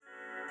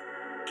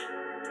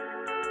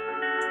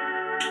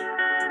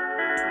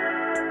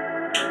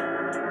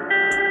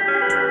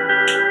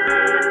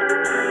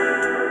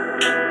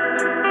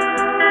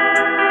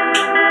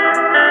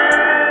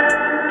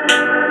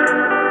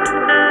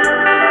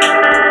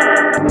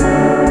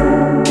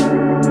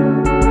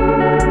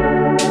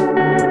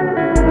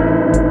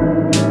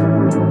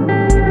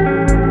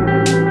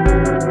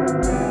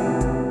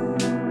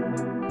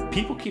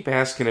keep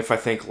asking if I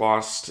think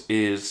Lost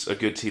is a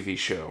good TV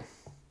show,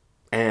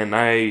 and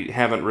I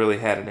haven't really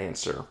had an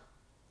answer.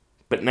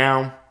 But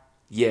now,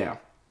 yeah,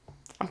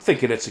 I'm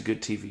thinking it's a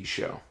good TV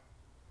show.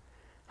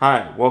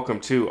 Hi, welcome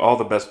to All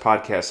the Best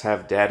Podcasts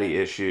Have Daddy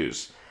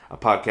Issues, a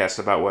podcast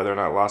about whether or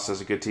not Lost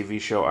is a good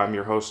TV show. I'm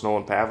your host,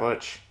 Nolan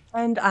Pavlich.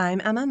 And I'm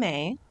Emma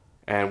May.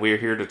 And we are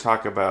here to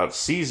talk about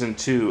Season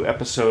 2,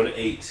 Episode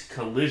 8,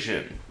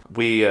 Collision.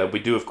 We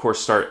do, of course,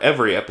 start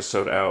every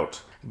episode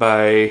out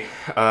by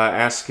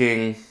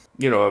asking,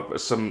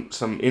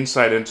 some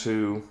insight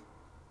into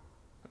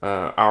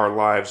our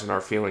lives and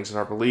our feelings and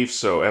our beliefs.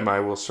 So, Emma, I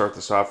will start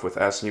this off with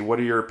asking you, what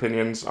are your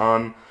opinions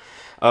on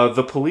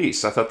the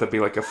police? I thought that'd be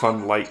like a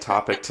fun, light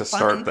topic to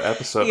start the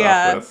episode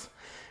off with.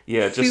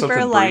 Yeah, just super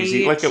something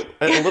breezy, light. like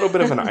a little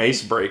bit of an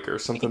icebreaker,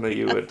 something that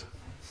you would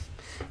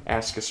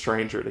ask a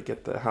stranger to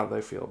get how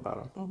they feel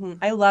about them. Mm-hmm.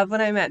 I love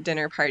when I'm at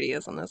dinner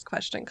parties and this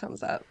question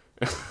comes up.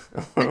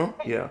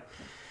 Yeah.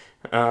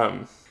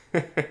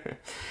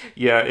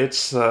 Yeah,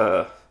 it's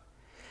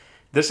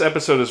this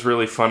episode is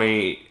really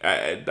funny.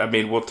 I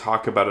mean, we'll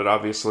talk about it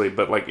obviously,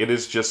 but like it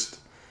is just,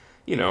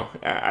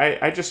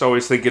 I just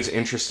always think it's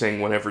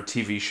interesting whenever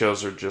TV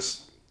shows are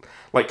just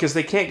like, because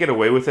they can't get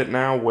away with it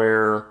now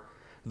where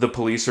the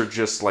police are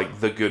just like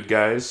the good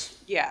guys.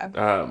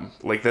 Yeah.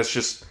 Like that's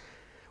just,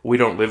 we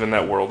don't live in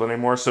that world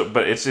anymore. So,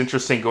 but it's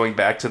interesting going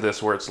back to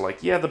this where it's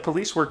like, yeah, the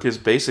police work is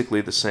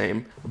basically the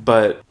same,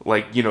 but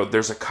like,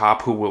 there's a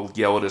cop who will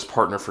yell at his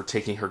partner for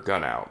taking her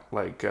gun out.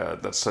 Like,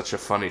 that's such a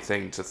funny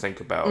thing to think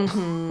about.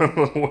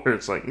 Mm-hmm. Where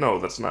it's like, no,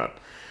 that's not,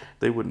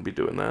 they wouldn't be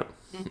doing that.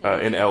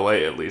 In LA,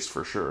 at least,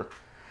 for sure.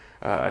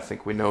 I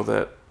think we know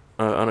that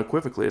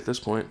unequivocally at this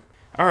point.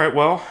 All right,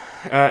 well,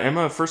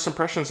 Emma, first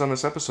impressions on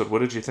this episode. What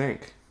did you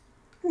think?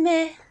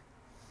 Meh.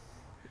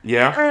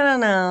 Yeah? I don't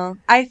know.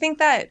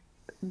 I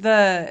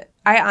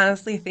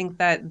honestly think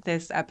that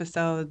this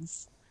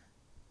episode's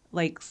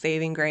like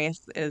saving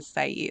grace is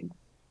Saeed.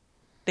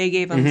 They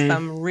gave him Mm-hmm.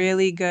 some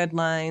really good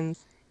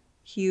lines.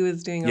 He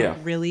was doing a Yeah.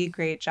 really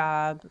great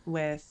job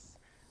with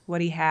what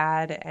he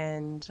had,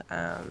 and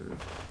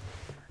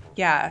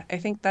yeah, I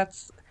think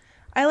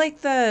I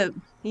like the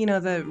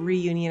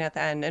reunion at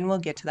the end, and we'll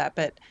get to that,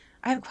 but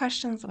I have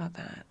questions about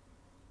that,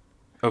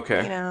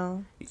 Okay.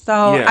 So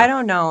I Yeah.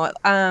 don't know.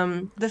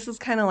 This is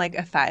kind of like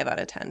a 5 out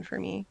of 10 for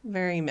me.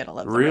 Very middle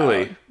of the Really?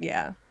 road.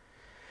 Yeah.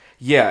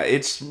 Yeah,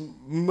 it's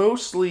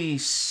mostly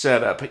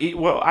set up.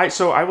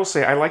 I will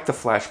say I like the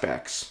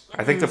flashbacks.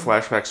 I think the Hmm.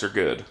 flashbacks are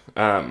good.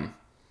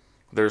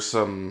 There's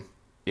some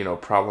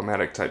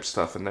problematic type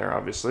stuff in there,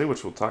 obviously,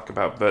 which we'll talk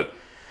about. But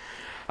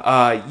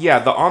yeah,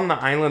 the on the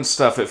island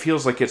stuff. It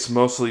feels like it's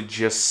mostly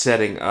just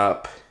setting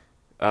up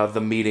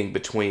the meeting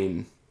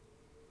between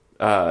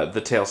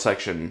the tail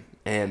section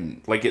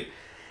and like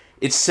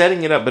it's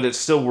setting it up, but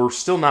we're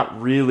still not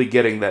really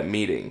getting that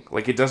meeting.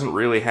 Like it doesn't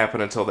really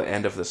happen until the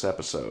end of this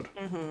episode.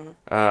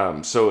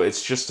 Hmm. So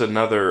it's just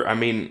another. I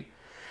mean,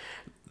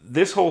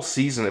 this whole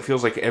season, it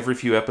feels like every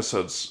few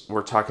episodes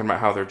we're talking about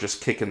how they're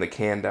just kicking the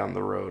can down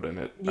the road, and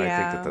I think that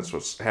Yeah. that's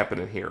what's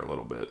happening here a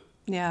little bit.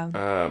 Yeah.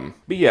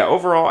 But yeah,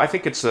 overall, I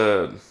think it's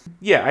a.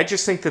 Yeah, I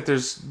just think that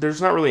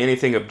there's not really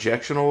anything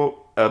objectionable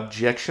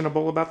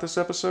about this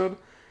episode.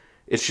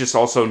 It's just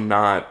also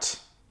not.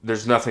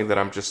 There's nothing that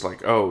I'm just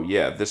like, oh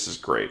yeah, this is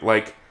great.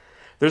 Like,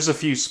 there's a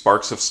few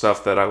sparks of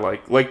stuff that I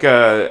like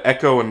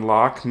Echo and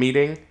Locke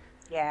meeting.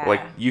 Like,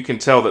 Yeah. you can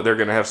tell that they're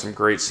going to have some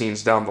great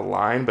scenes down the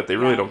line, but they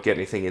really Yeah. don't get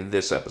anything in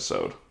this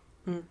episode.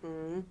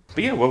 Hmm.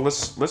 But yeah, well,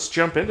 let's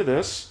jump into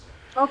this.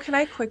 Oh, can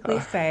I quickly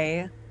Uh,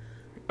 say,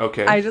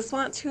 okay. I just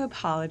want to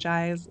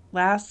apologize.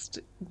 Last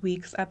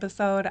week's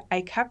episode,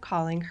 I kept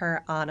calling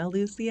her Ana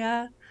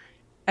Lucia,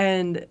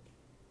 and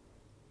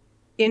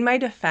in my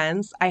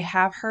defense, I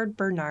have heard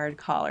Bernard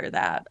call her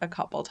that a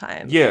couple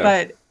times, Yeah,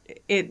 but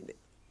it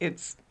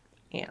it's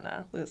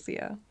Anna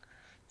Lucia.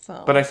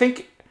 but So,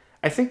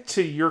 I think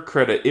to your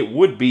credit, it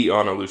would be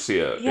Ana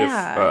Lucia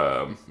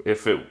yeah,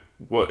 if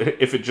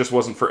it just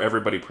wasn't for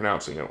everybody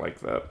pronouncing it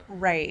like that.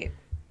 right.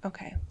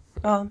 Okay.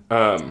 Well,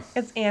 Um,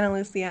 it's Anna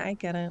Lucia. I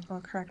get it.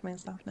 I'll correct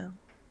myself now.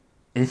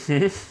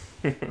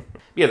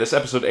 yeah, this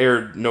episode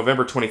aired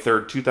November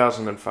 23rd,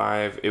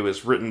 2005. It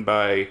was written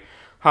by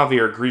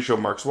Javier Grillo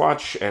Marx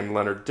Watch and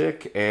Leonard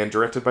Dick, and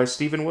directed by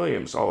Stephen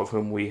Williams, all of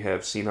whom we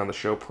have seen on the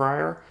show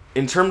prior.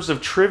 In terms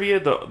of trivia,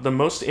 the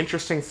most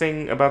interesting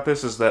thing about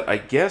this is that I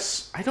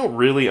guess I don't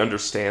really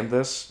understand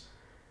this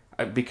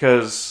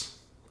because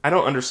I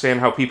don't understand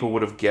how people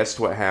would have guessed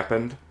what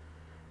happened.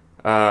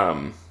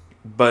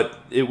 But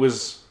it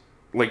was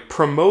like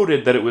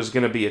promoted that it was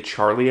going to be a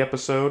Charlie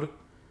episode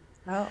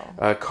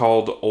Oh,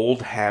 called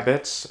Old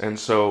Habits, and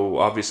so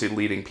obviously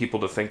leading people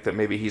to think that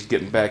maybe he's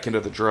getting back into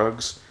the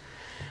drugs.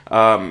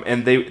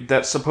 And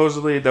that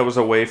supposedly that was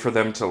a way for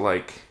them to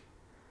like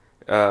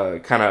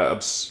kind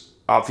of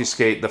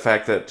obfuscate the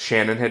fact that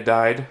Shannon had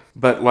died.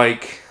 But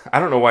like, I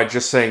don't know why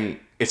just saying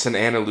it's an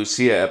Ana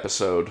Lucia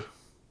episode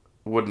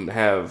wouldn't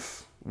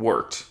have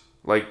worked.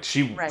 Like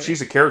right.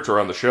 she's a character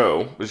on the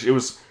show. It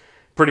was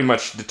pretty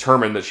much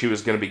determined that she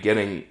was going to be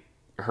getting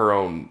her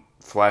own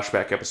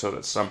flashback episode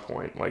at some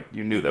point. Like,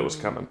 you knew that was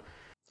Hmm. coming.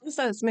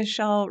 So it's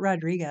Michelle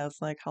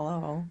Rodriguez. Like,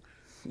 hello.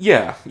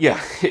 Yeah,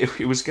 yeah,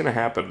 it was gonna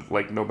happen,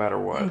 like, no matter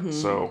what. Hmm.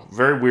 So,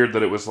 very weird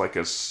that it was, like,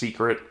 a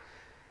secret,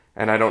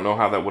 and I don't know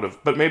how that would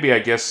have, but maybe, I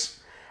guess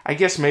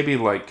maybe,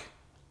 like,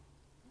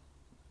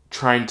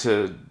 trying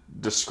to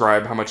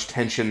describe how much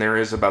tension there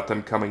is about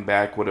them coming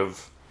back would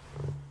have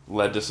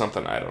led to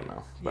something, I don't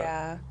know, but,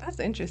 Yeah, that's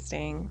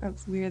interesting.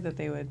 That's weird that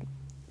they would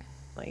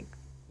like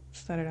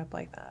set it up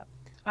like that.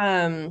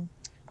 Um,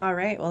 all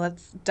right, well,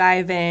 let's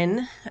dive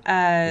in. So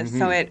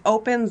mm-hmm, it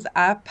opens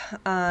up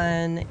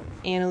on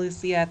Anna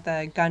Lucia at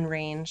the gun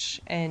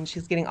range, and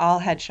she's getting all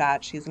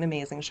headshots. She's an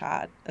amazing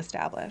shot,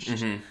 established.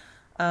 mm-hmm,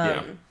 yeah.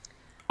 Um,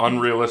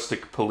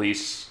 Unrealistic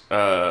police,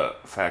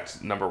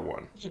 fact number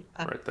one, yeah.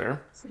 right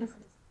there.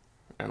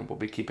 And we'll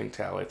be keeping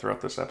tally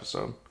throughout this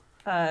episode.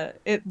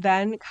 It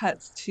then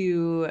cuts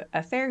to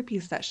a therapy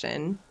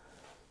session,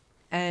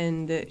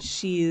 and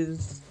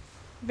she's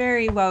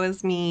very woe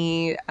is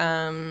me.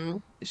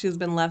 She's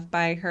been left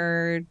by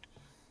her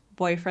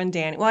boyfriend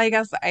Danny. Well, I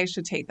guess I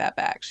should take that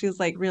back. She's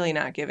like really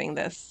not giving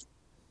this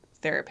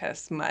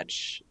therapist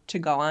much to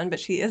go on, but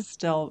she is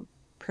still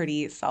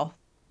pretty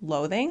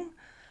self-loathing.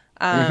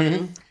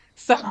 Mm-hmm, Um,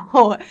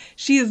 so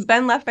she's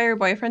been left by her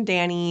boyfriend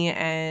Danny,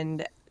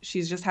 and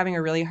she's just having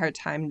a really hard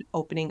time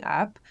opening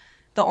up.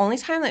 The only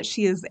time that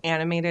she is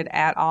animated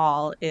at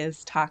all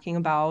is talking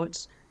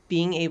about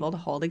being able to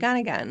hold a gun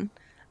again,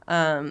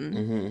 um,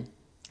 mm-hmm,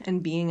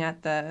 and being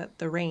at the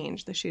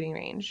range, the shooting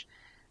range.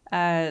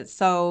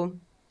 So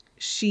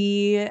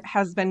she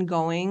has been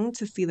going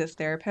to see this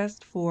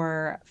therapist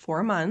for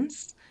 4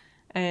 months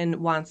and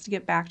wants to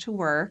get back to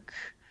work.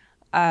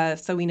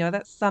 So we know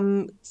that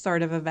some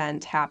sort of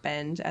event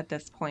happened at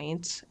this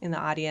point in the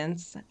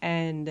audience,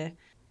 and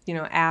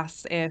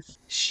asks if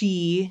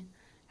she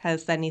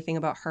has said anything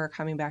about her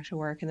coming back to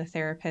work, and the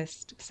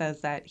therapist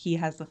says that he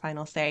has the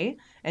final say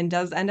and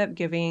does end up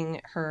giving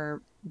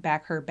her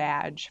back her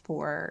badge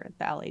for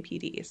the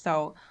LAPD.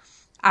 So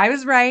I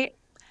was right.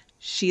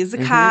 She's a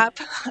mm-hmm. cop.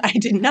 I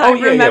did Oh, not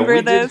yeah, yeah, remember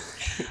we did.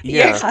 this.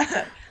 Yeah,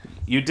 Yeah.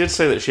 you did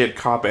say that she had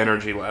cop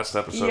energy last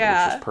episode, which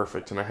was Yeah.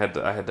 perfect, and I had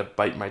to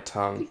bite my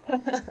tongue.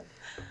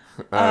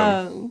 Um,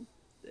 Um,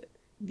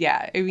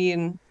 yeah, I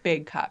mean,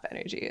 big cop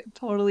energy.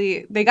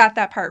 Totally. They got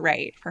that part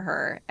right for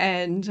her.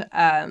 And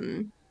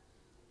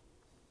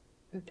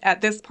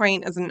at this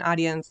point, as an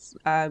audience,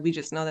 we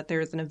just know that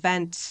there is an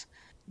event.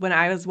 When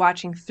I was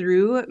watching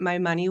through, my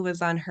money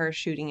was on her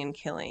shooting and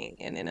killing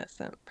an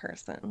innocent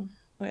person,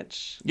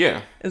 which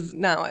yeah, is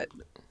not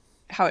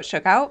how it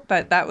shook out,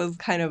 but that was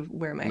kind of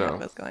where my head no,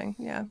 was going.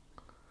 Yeah.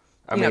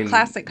 I mean,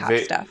 Classic cop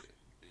stuff.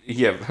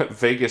 yeah,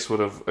 Vegas would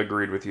have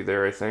agreed with you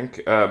there. I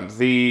think I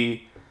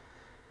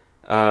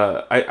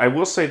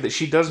will say that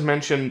she does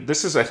mention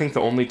this is, I think,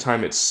 the only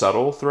time it's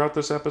subtle throughout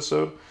this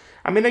episode.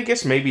 I mean, I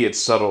guess maybe it's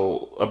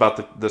subtle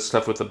about the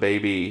stuff with the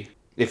baby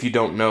if you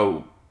don't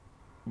know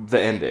the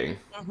ending.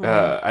 Hmm.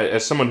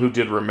 As someone who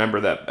did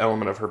remember that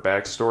element of her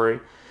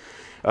backstory,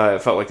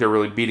 it felt like they were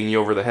really beating you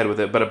over the head with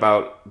it. But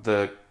about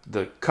the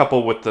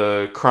couple with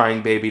the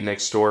crying baby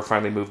next door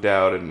finally moved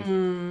out,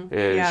 and she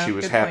Yeah,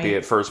 was good happy point.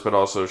 at first, but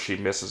also she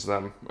misses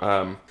them.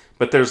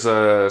 But there's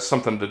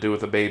something to do with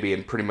the baby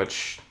in pretty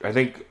much, I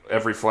think,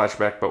 every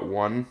flashback but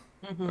one.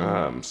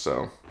 Hmm.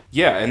 So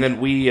yeah, and then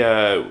we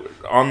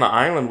on the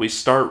island we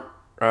start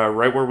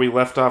right where we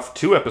left off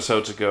 2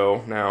 episodes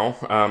ago.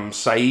 Now,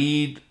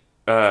 Saeed,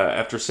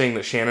 after seeing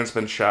that Shannon's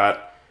been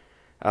shot,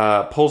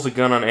 pulls a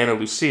gun on Ana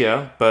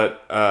Lucia,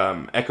 but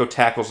Echo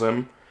tackles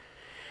him.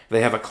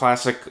 They have a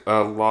classic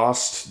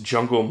lost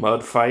jungle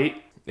mud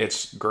fight.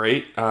 It's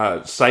great.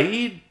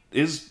 Saeed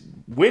is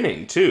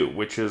winning too,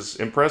 which is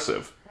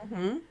impressive.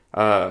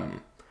 Hmm.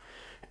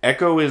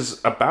 Echo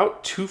is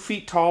about 2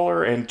 feet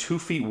taller and 2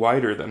 feet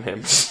wider than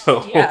him,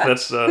 so Yeah.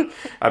 that's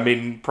I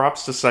mean,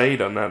 props to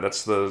Saeed on that.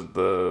 That's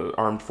the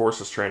armed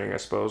forces training, I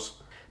suppose.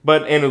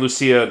 But Ana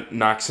Lucia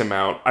knocks him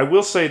out. I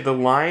will say the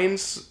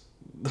lines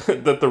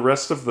that the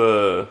rest of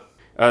the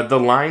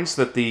lines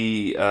that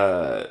the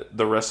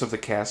rest of the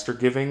cast are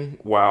giving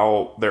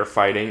while they're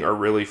fighting are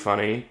really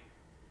funny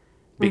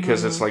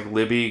because it's Hmm. like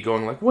Libby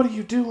going like, "What are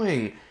you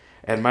doing?"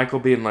 and Michael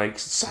being like,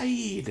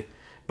 "Saeed."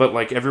 But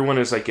like everyone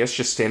is, I guess,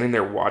 just standing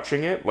there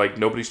watching it. Like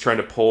nobody's trying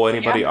to pull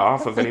anybody Yeah.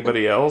 off of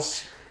anybody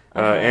else.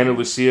 Ana Uh-huh.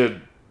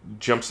 Lucia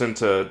jumps in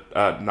to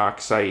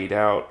knock Saeed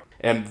out,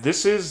 and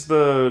this is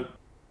the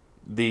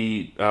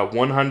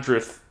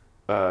 100th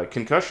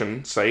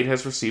concussion Saeed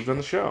has received on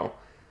the show.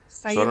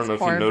 So I don't Saeed's know if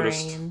you poor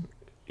noticed. brain.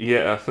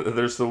 Yeah,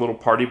 there's the little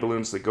party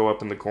balloons that go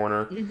up in the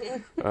corner.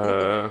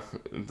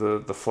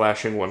 The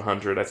flashing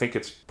 100. I think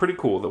it's pretty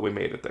cool that we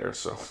made it there.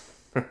 So,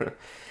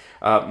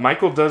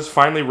 Michael does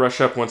finally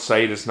rush up once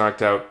Saeed is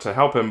knocked out to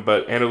help him,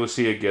 but Ana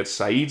Lucia gets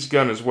Saeed's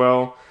gun as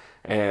well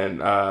and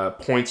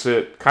points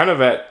it kind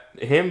of at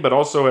him, but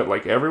also at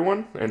like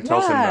everyone, and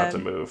tells him not Yeah. to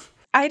move.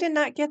 I did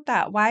not get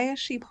that. Why is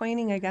she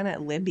pointing again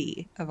at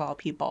Libby, of all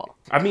people?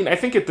 I mean, I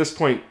think at this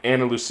point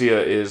Ana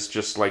Lucia is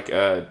just like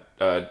a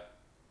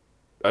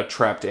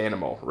trapped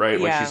animal,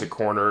 right? Like she's Yeah. a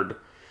cornered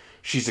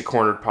she's a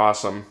cornered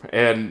possum,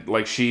 and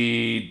like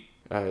she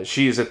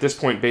is at this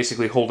point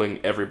basically holding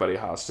everybody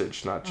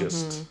hostage, not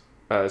just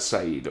Mm-hmm.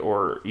 Saeed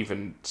or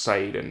even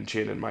Saeed and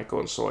Jin and Michael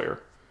and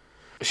Sawyer.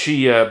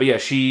 But yeah,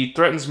 she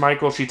threatens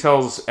Michael. She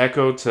tells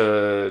Echo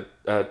to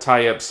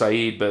tie up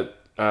Saeed,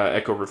 but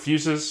Echo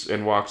refuses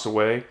and walks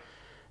away.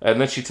 And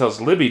then she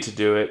tells Libby to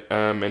do it,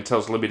 and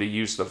tells Libby to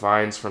use the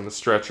vines from the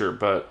stretcher.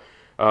 But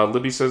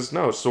Libby says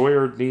no.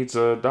 Sawyer needs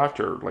a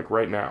doctor, like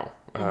right now,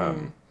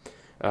 Mm-hmm.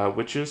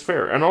 which is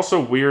fair, and also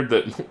weird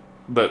that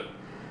that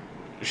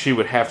she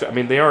would have to. I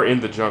mean, they are in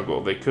the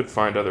jungle. They could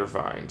find other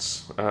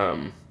vines.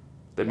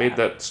 They made Yeah.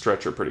 that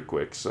stretcher pretty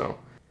quick, so.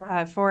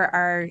 For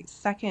our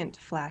second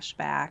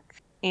flashback,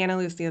 Anna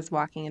Lucia is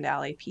walking into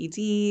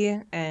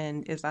LAPD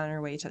and is on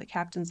her way to the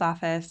captain's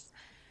office.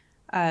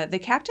 The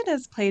captain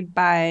is played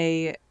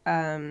by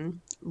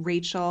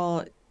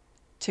Rachel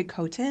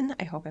Ticotin.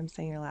 I hope I'm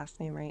saying her last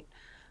name right.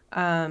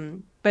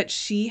 But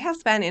she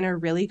has been in a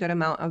really good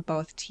amount of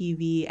both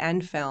TV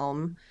and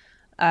film.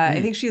 I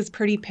Mm, think she is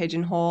pretty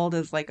pigeonholed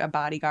as like a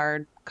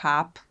bodyguard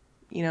cop,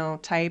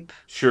 type.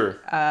 sure.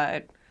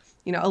 Uh,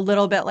 a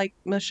little bit like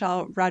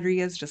Michelle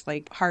Rodriguez, just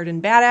like hard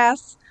and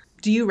badass.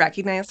 Do you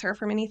recognize her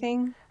from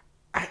anything?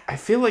 I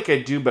feel like I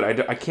do, but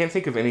I can't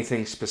think of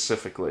anything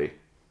specifically.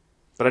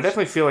 But I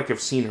definitely feel like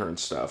I've seen her and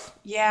stuff.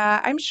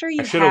 Yeah, I'm sure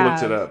I you should have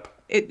looked it have.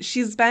 up.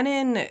 She's been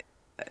in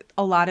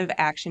a lot of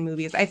action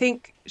movies. I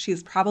think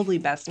she's probably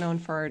best known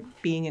for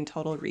being in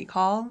Total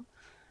Recall.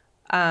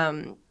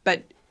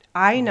 But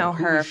I know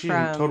Who is her she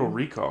in Total from,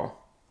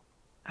 Recall?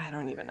 I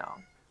don't even know.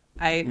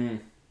 I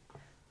Mm.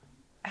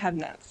 have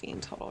not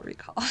seen Total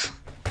Recall.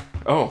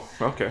 Oh,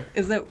 okay.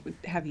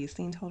 Have you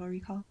seen Total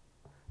Recall?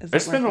 Is it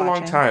It's been worth a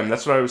long watching? time.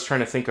 That's what I was trying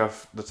to think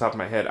off the top of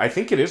my head. I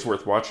think it is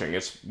worth watching.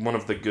 It's one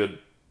of the good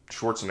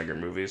Schwarzenegger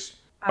movies.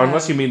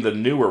 Unless you Um, mean the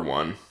newer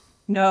one.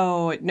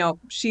 no, no,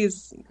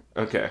 she's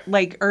Okay.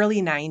 like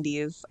early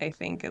 90s, I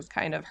think, is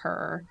kind of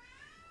her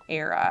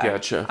era.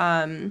 Gotcha.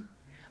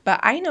 But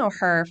I know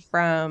her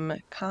from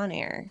Con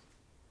Air.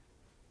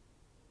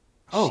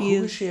 Oh,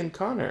 who is she She's in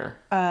Con Air?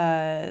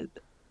 uh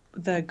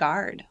the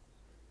guard.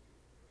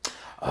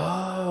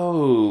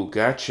 Oh,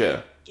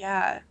 gotcha.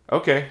 Yeah.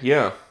 Okay,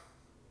 yeah.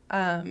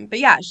 But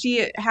yeah,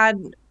 she had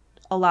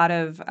a lot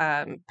of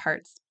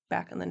parts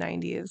back in the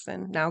 90s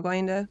and now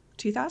going to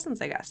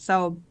 2000s, I guess.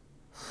 So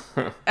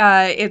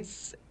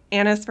it's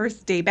Anna's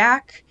first day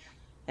back,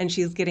 and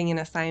she's getting an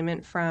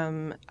assignment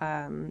from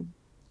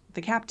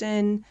the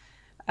captain.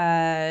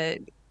 Uh,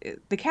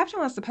 the captain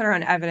wants to put her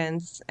on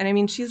evidence, and I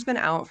mean, she's been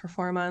out for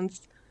 4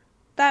 months.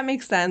 That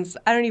makes sense.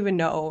 I don't even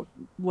know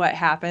what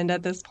happened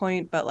at this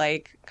point, but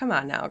like, come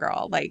on now,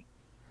 girl. Like,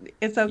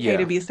 it's okay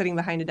to Yeah. be sitting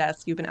behind a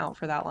desk. You've been out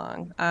for that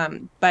long.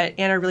 But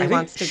Anna really I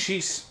think wants to.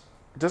 she's.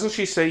 Doesn't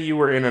she say you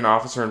were in an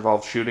officer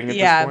involved shooting at this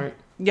Yeah, point?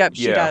 yep,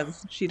 she Yeah.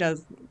 does. She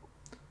does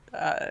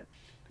uh,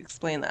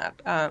 explain that.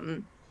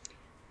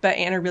 But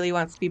Anna really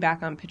wants to be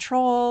back on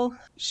patrol.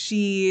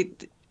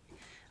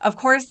 Of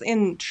course,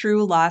 in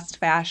true Lost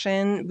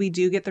fashion, we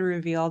do get the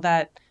reveal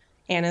that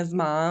Anna's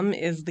mom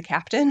is the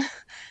captain,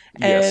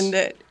 Yes.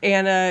 and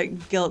Anna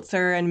guilts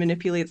her and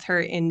manipulates her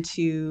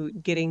into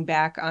getting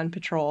back on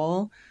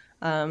patrol,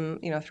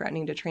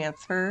 threatening to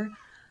transfer.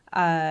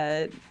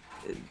 Uh,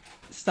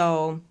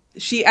 so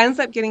she ends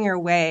up getting her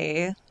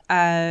way,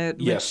 which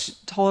Yes.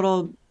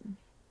 total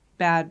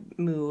bad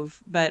move.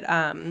 But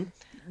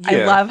I Yeah.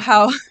 love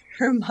how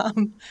her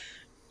mom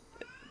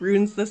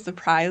ruins the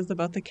surprise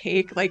about the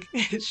cake. Like,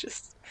 it's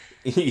just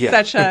Yeah.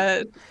 such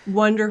a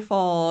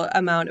wonderful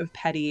amount of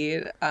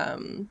petty.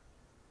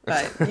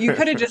 But you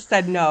could have just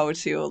said no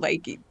to,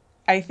 like,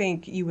 I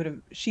think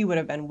she would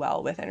have been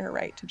well within her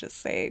right to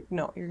just say,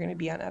 no, you're going to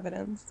be on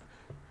evidence.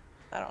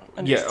 I don't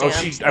Yeah. Oh,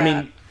 understand I that.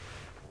 mean,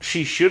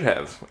 she should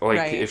have. Like,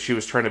 Right. if she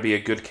was trying to be a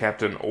good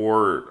captain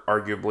or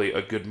arguably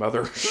a good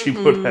mother, she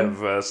would Mm-hmm.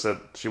 have said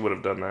she would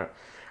have done that.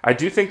 I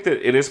do think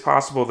that it is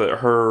possible that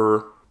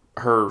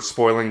her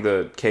spoiling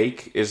the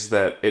cake is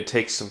that it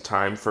takes some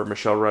time for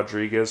Michelle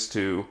Rodriguez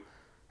to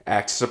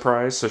act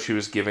surprised, so she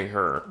was giving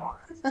her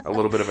a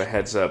little bit of a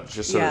heads up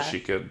just so that Yeah. she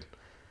could.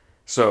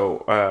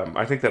 So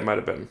I think that might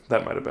have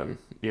been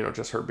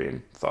just her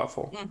being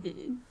thoughtful.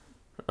 Hmm.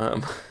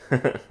 Um,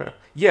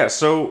 yeah.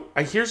 So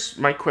here's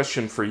my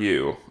question for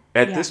you.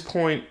 At Yeah. this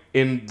point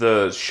in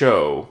the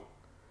show,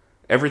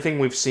 everything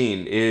we've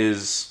seen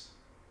is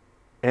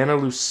Ana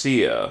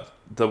Lucia,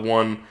 the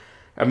one.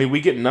 I mean,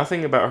 we get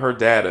nothing about her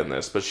dad in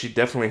this, but she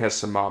definitely has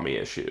some mommy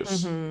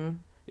issues.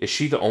 Hmm. Is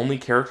she the only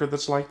character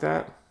that's like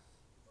that?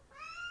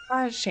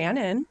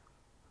 Shannon.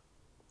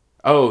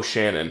 Oh,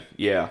 Shannon.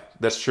 Yeah,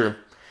 that's true.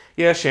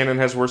 Yeah, Shannon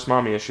has worse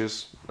mommy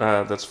issues.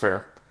 That's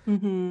fair.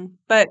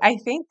 But I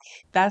think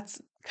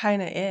that's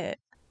kind of it,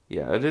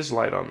 Yeah, it is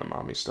light on the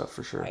mommy stuff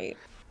for sure. right?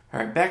 All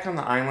right, back on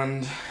the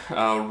island,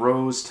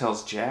 Rose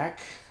tells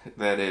Jack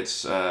that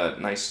it's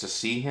nice to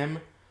see him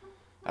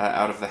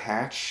out of the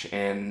hatch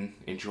and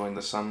enjoying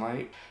the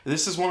sunlight.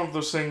 This is one of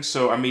those things.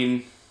 So, I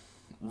mean,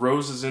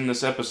 Rose is in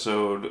this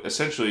episode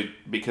essentially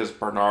because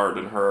Bernard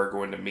and her are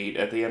going to meet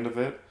at the end of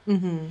it.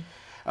 Hmm.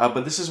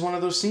 But this is one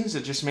of those scenes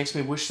that just makes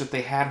me wish that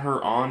they had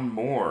her on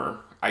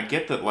more. I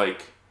get that,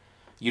 like,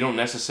 you don't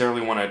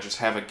necessarily want to just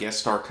have a guest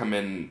star come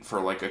in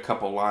for, like, a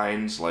couple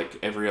lines, like,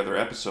 every other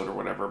episode or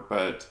whatever,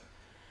 but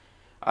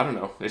I don't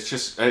know. It's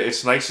just,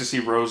 it's nice to see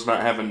Rose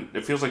not having,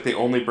 it feels like they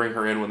only bring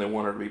her in when they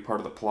want her to be part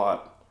of the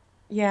plot,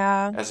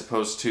 Yeah. as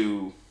opposed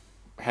to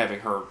having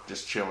her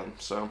just chilling,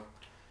 so.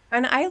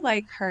 And I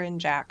like her and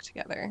Jack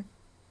together.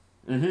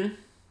 Mm-hmm.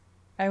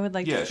 I would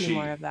like to Yeah, see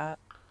more of that.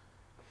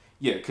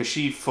 yeah, because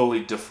she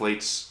fully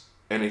deflates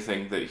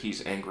anything that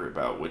he's angry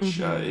about, which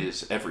Hmm.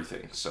 is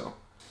everything, so.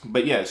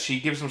 But yeah, she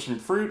gives him some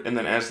fruit, and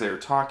then as they're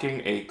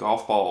talking, a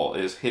golf ball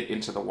is hit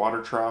into the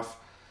water trough.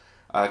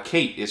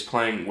 Kate is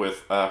playing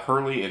with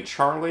Hurley and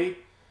Charlie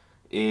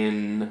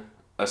in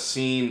a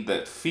scene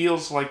that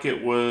feels like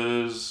it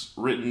was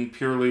written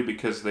purely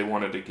because they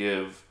wanted to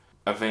give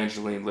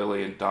Evangeline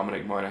Lilly and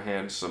Dominic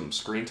Monaghan some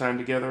screen time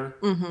together.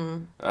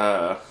 Hmm.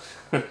 Uh,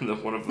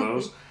 one of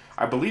those.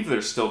 I believe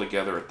they're still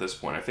together at this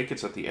point. I think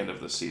it's at the end of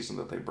the season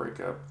that they break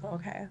up.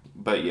 Okay.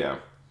 But yeah,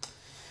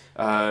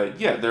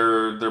 yeah,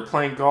 they're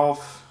playing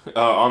golf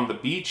on the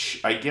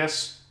beach. I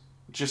guess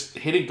just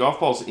hitting golf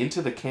balls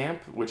into the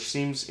camp, which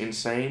seems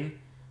insane.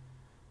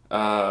 I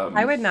Um,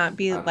 would not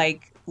be I don't,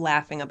 like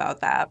laughing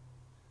about that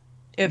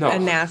if a no,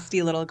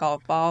 nasty little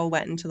golf ball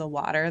went into the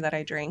water that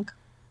I drink.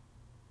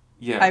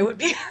 yeah, I would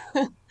be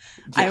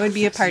I yeah, would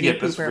be a party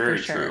that's pooper for very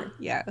true. sure.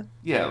 Yeah.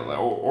 Yeah,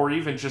 or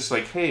even just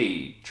like,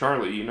 hey,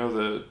 Charlie, you know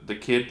the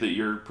kid that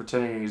you're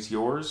pretending is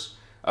yours?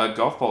 A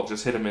golf ball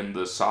just hit him in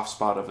the soft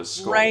spot of his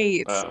skull.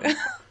 Right.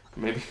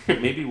 Maybe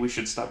maybe we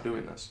should stop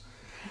doing this.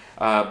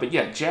 But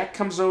yeah, Jack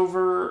comes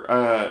over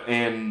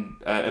and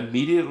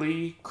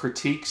immediately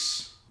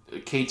critiques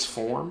Kate's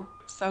form,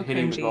 So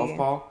hitting the golf cringy.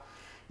 ball.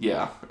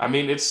 Yeah, I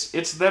mean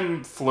it's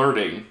them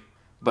flirting,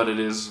 but it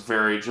is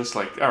very just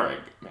like, all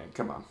right, man,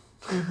 come on.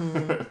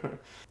 Hmm.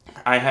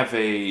 I have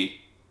a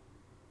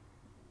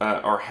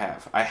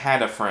I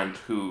had a friend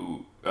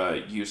who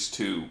used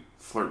to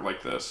flirt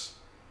like this,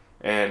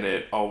 and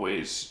it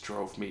always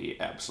drove me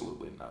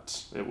absolutely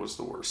nuts. It was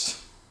the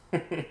worst.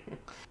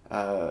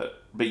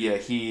 But yeah,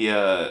 he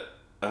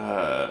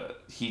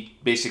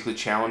basically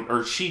challenge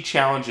or she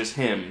challenges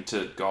him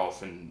to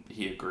golf, and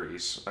he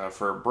agrees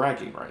for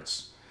bragging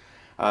rights.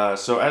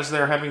 So as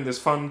they're having this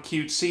fun,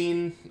 cute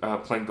scene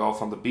playing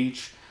golf on the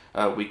beach,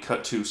 we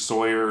cut to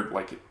Sawyer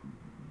like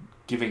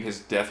giving his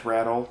death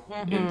rattle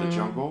in the Hmm.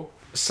 jungle.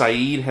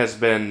 Saeed has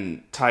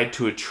been tied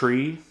to a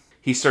tree.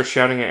 He starts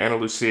shouting at Ana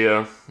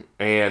Lucia,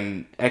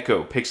 and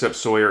Echo picks up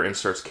Sawyer and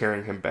starts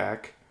carrying him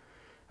back.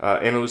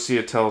 Ana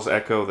Lucia tells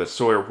Echo that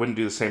Sawyer wouldn't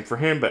do the same for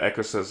him, but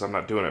Echo says, I'm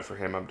not doing it for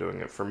him, I'm doing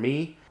it for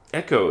me.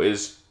 Echo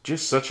is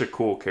just such a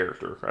cool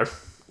character.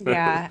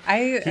 Yeah,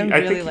 I am I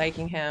really think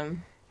liking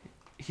him.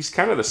 he's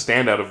kind of the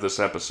standout of this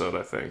episode,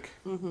 I think.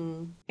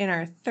 In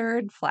our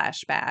third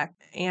flashback,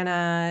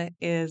 Anna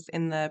is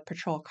in the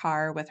patrol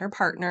car with her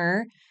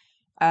partner,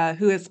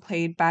 who is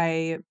played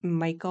by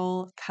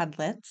Michael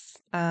Cudlitz.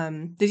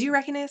 Did you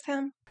recognize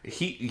him?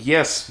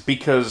 Yes,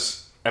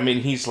 because I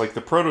mean he's like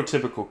the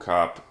prototypical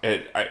cop.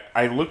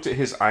 I looked at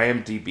his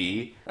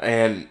IMDb,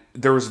 and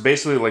there was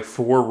basically like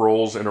four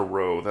roles in a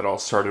row that all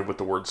started with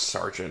the word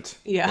sergeant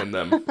Yeah. in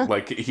them.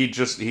 Like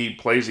he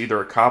plays either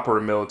a cop or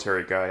a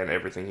military guy in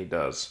everything he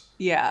does.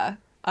 Yeah.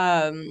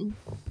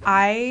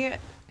 I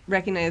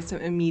recognized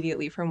him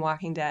immediately from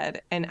Walking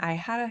Dead, and I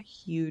had a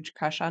huge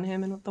crush on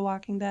him in The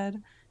Walking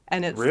Dead.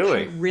 And it's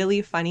Really?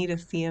 really funny to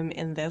see him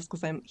in this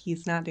because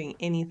he's not doing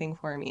anything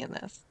for me in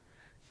this.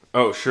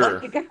 Oh, Like,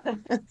 sure.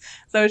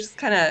 so it's just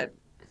kind of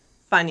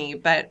funny,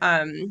 but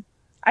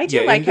I Yeah,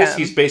 do in like this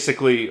he's him.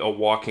 basically a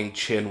walking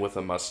chin with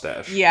a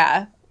mustache.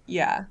 Yeah,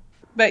 yeah.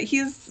 But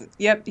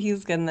yep,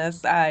 he's good in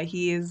this.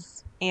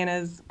 He's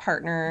Anna's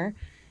partner,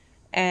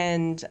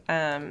 and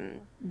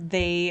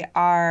they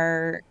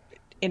are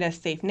in a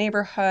safe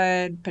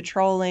neighborhood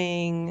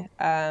patrolling.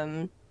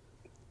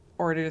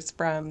 Orders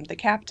from the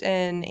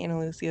captain, Anna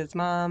Lucia's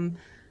mom.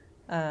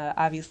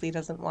 Obviously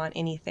doesn't want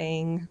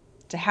anything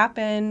to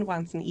happen,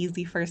 wants an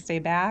easy first day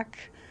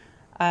back.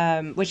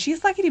 Which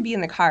she's lucky to be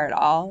in the car at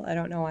all. I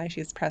don't know why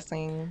she's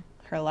pressing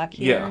her luck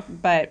Yeah. here,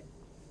 but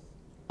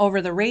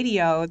over the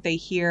radio, they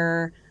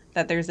hear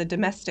that there's a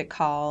domestic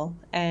call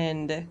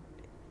and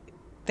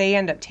they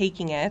end up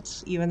taking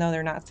it, even though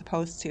they're not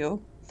supposed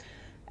to,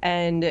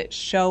 and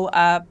show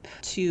up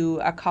to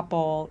a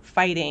couple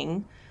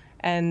fighting.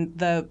 And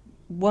the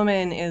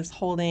woman is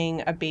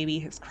holding a baby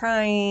who's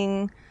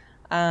crying,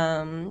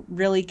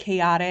 really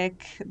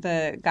chaotic.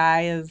 The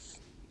guy is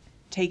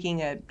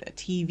taking a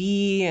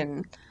TV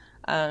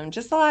and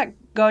just a lot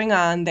going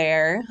on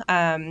there.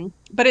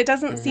 But it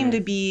doesn't seem Hmm.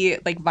 to be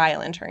like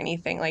violent or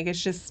anything. Like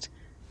it's just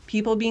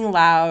people being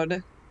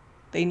loud.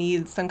 They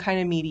need some kind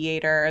of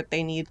mediator.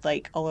 They need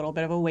like a little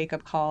bit of a wake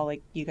up call.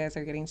 Like you guys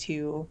are getting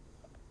too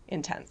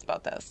intense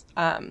about this.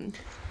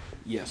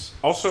 Yes.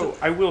 So, Also,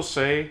 I will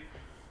say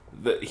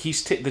that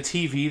the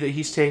TV that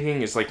he's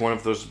taking is like one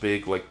of those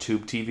big like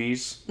tube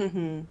TVs.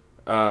 mhm.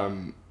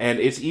 And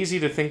it's easy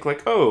to think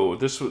like, oh,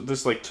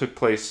 this like took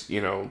place,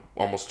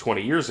 almost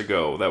 20 years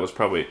ago. That was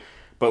probably,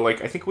 but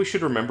like I think we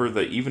should remember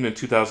that even in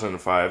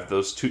 2005,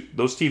 those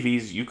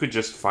TVs you could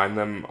just find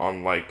them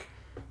on like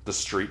the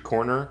street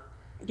corner.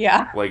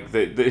 Yeah, Like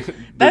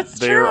that's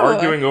they're true.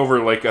 arguing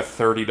over like a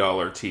 $30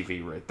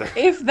 TV right there.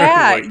 If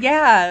that, Like,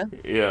 yeah.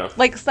 yeah,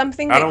 Like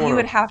something I that don't you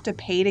would want to. have to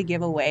pay to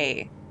give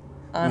away,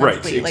 Right,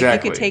 honestly. Like you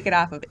could exactly. take it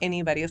off of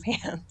anybody's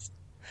hands.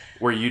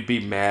 Where you'd be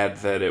mad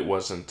that it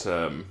wasn't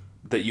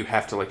that you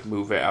have to like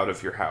move it out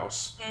of your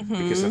house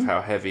because of Hmm.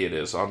 how heavy it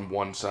is on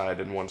one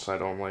side and one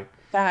side only.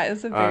 That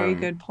is a very Um,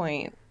 good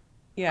point.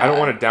 I don't Yeah.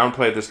 want to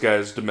downplay this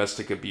guy's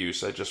domestic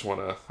abuse. I just want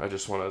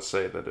to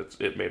say that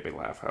it made me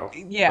laugh how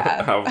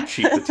Yeah. how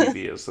cheap the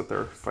TV is that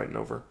they're fighting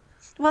over.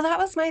 Well, that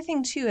was my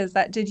thing too, is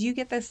that did you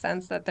get the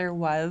sense that there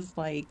was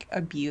like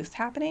abuse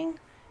happening?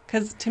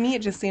 Because to me,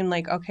 it just seemed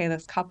like, okay,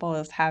 this couple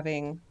is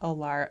having a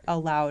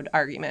loud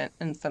argument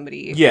and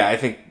somebody Yeah,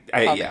 called the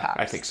I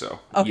cops. think so.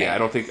 Yeah, Okay. I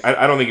don't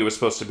think it was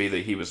supposed to be that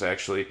he was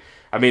actually.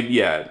 I mean,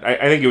 yeah,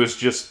 I think it was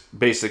just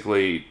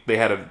basically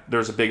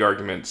there's a big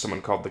argument.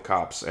 Someone called the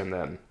cops, and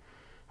then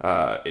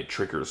it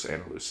triggers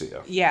Ana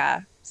Lucia.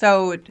 Yeah.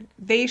 So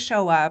they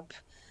show up,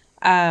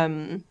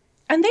 um,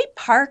 and they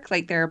park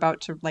like they're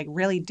about to like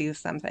really do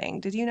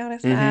something. Did you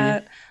notice Mm-hmm.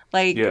 that?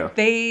 Like Yeah.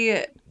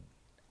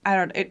 I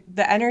don't,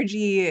 the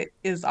energy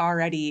is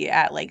already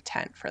at like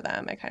 10 for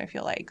them, I kind of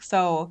feel like.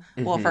 So,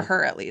 well, for Mm-hmm.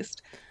 her at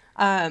least.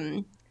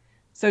 Um,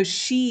 so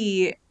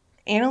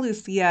Ana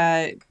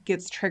Lucia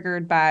gets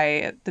triggered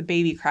by the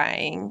baby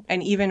crying,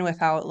 and even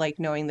without like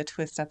knowing the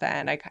twist at the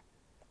end,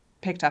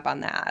 picked up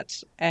on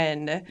that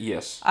and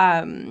Yes.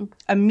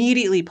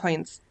 immediately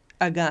points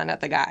a gun at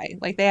the guy.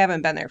 Like they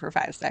haven't been there for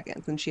 5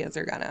 seconds and she has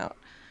her gun out.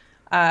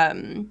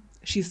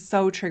 She's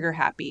so trigger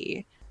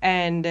happy.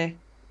 And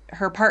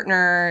her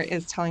partner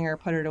is telling her,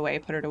 put it away,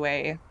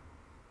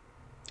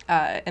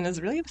 and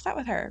is really upset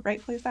with her,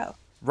 rightfully so.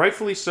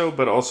 Rightfully so,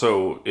 but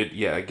also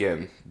yeah,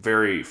 again,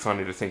 very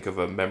funny to think of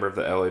a member of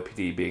the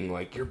LAPD being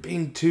like, "You're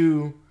being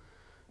too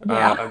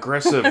Yeah,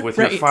 aggressive with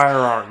your right.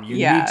 firearm. You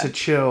need Yeah. to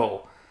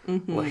chill."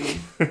 Like,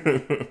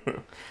 Hmm.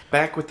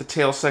 back with the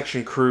tail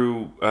section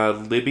crew,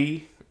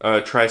 Libby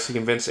tries to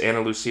convince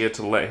Ana Lucia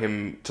to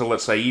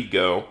let Saeed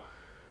go,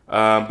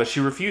 but she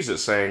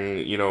refuses,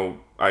 saying,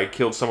 I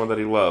killed someone that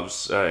he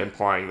loves,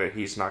 implying that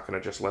he's not going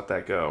to just let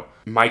that go.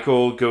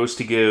 Michael goes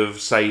to give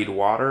Saeed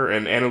water,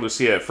 and Ana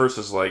Lucia at first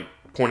is like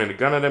pointing a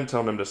gun at him,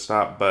 telling him to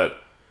stop, but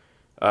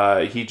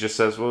he just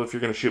says, well, if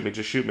you're going to shoot me,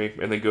 just shoot me,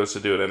 and then goes to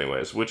do it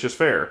anyways, which is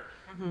fair.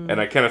 And Hmm.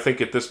 I kind of think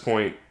at this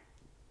point,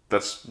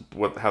 that's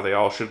how they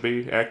all should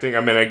be acting. I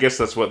mean, I guess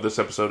that's what this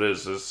episode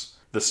is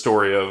the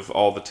story of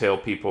all the tail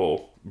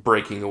people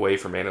breaking away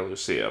from Ana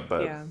Lucia,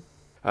 but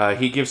Yeah.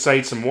 he gives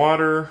Said some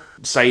water.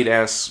 Said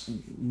asks,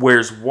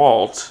 "Where's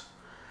Walt?"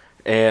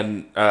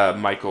 And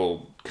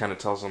Michael kind of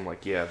tells him,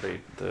 like, "Yeah,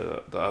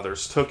 the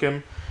others took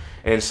him."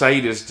 And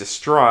Said is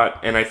distraught.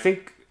 And I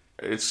think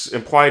it's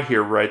implied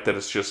here, right, that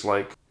it's just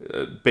like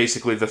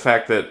basically the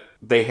fact that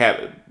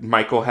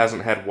Michael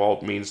hasn't had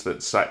Walt means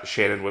that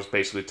Shannon was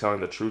basically telling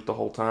the truth the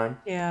whole time,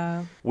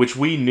 Yeah. which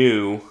we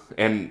knew,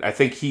 and I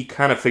think he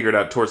kind of figured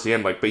out towards the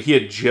end. Like, but he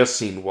had just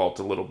seen Walt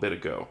a little bit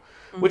ago,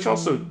 which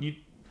also Hmm.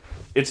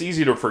 it's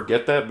easy to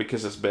forget that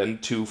because it's been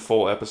 2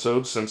 full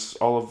episodes since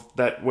all of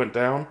that went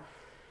down.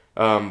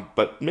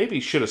 But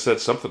maybe should have said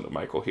something to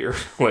Michael here,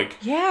 like,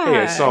 "Hey, I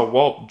Yeah. saw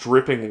Walt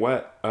dripping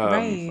wet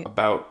Right.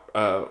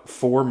 about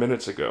 4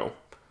 minutes ago."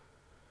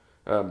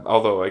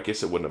 Although I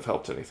guess it wouldn't have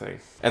helped anything.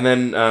 And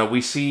then we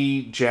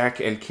see Jack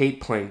and Kate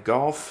playing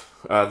golf.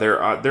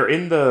 They're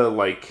in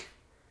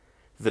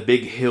the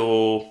big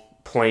hill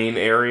plain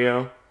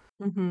area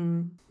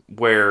Hmm.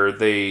 where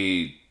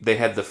they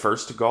had the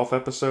first golf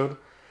episode.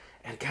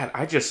 And God,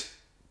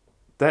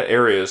 that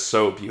area is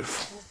so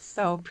beautiful.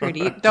 So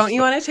pretty. I Don't just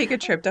you want to take a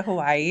trip to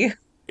Hawaii?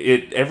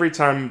 it every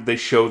time they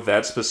show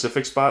that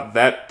specific spot,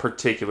 that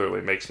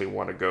particularly makes me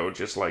want to go.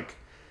 Just like,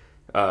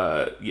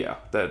 yeah,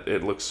 that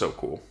it looks so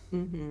cool.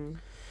 Hmm.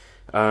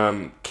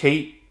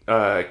 Kate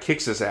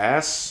kicks his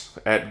ass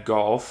at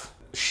golf.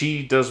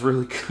 She does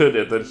really good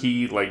at that.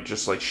 He like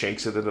just like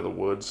shanks it into the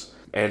woods,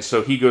 and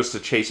so he goes to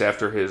chase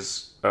after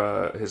his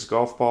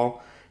golf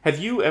ball. Have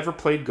you ever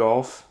played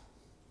golf?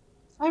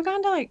 I've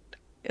gone to like,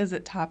 is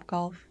it Top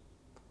Golf,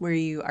 where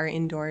you are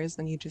indoors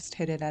and you just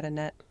hit it at a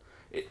net?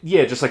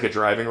 Yeah, just like a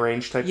driving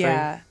range type thing.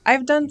 Yeah,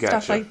 I've done stuff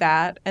Gotcha. like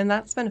that, and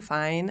that's been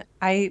fine.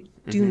 I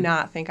do Mm-hmm.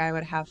 not think I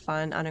would have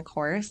fun on a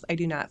course. I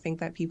do not think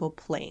that people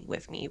playing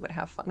with me would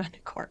have fun on a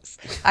course.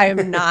 I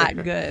am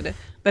not good,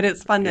 but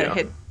it's fun to Yeah.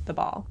 hit the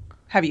ball.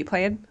 Have you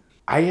played?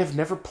 I have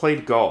never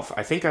played golf.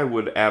 I think I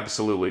would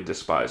absolutely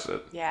despise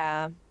it.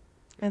 Yeah,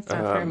 it's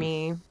not for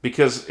me.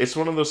 Because it's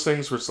one of those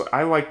things where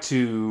I like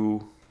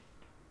to,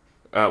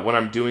 when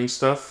I'm doing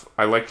stuff,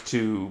 I like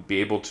to be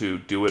able to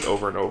do it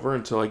over and over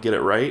until I get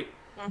it right.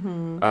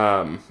 Hmm.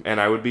 And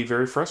I would be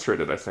very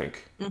frustrated, I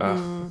think.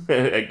 Hmm.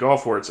 At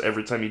golf, where it's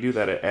every time you do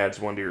that, it adds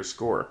one to your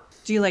score.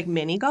 Do you like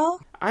mini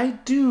golf? I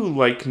do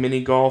like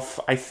mini golf.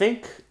 I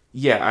think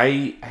Yeah,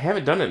 I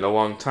haven't done it in a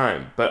long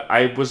time, but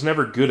I was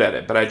never good at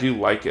it, but I do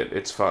like it.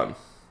 It's fun.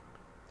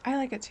 I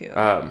like it too.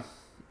 Um,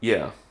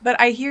 yeah. But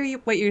I hear you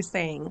what you're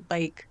saying.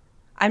 Like,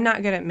 I'm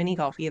not good at mini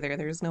golf either.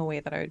 There's no way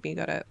that I would be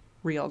good at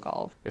real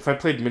golf. If I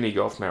played mini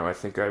golf now, I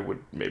think I would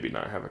maybe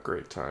not have a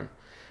great time.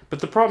 But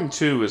the problem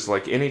too is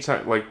like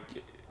anytime, like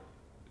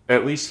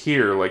at least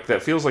here, like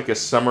that feels like a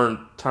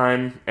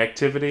summertime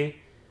activity,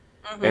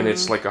 and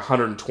it's Hmm. like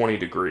 120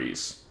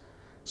 degrees.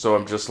 So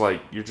I'm just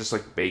like you're just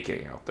like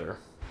baking out there.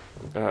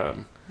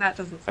 Um, That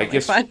doesn't I sound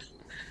like guess fun.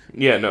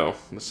 yeah, no,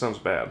 this sounds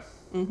bad.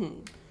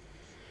 Hmm.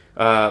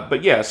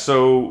 But yeah,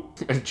 so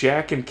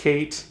Jack and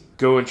Kate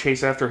go and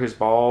chase after his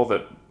ball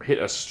that hit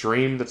a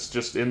stream that's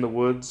just in the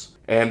woods,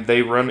 and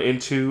they run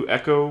into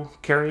Echo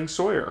carrying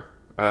Sawyer.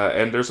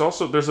 And there's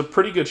a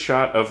pretty good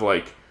shot of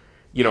like,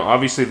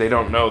 obviously they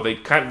don't know they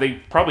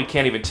probably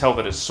can't even tell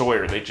that it's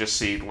Sawyer. They just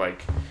see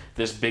like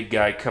this big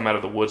guy come out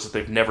of the woods that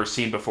they've never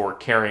seen before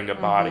carrying a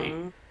body.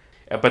 Hmm.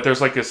 But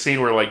there's like a scene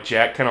where like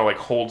Jack kind of like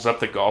holds up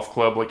the golf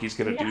club like he's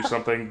gonna do Yeah.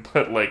 something,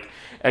 but like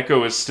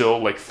Echo is still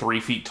like 3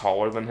 feet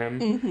taller than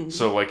him, Hmm.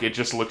 so like it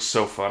just looks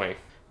so funny.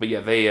 But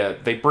yeah,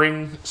 they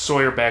bring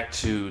Sawyer back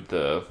to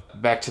the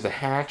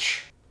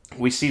hatch.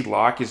 We see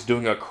Locke is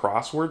doing a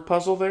crossword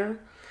puzzle there.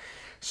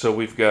 So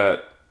we've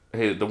got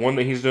the one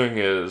that he's doing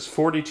is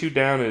 42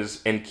 down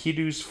is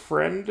Enkidu's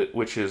friend,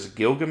 which is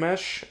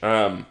Gilgamesh.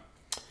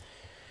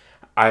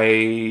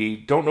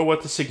 I don't know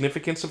what the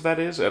significance of that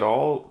is at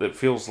all. It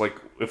feels like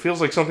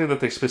something that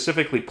they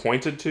specifically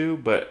pointed to,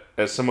 but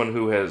as someone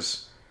who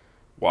has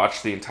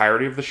watched the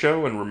entirety of the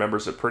show and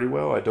remembers it pretty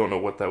well, I don't know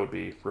what that would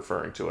be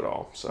referring to at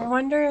all. I So,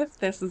 wonder if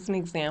this is an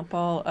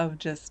example of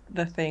just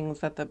the things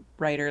that the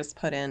writers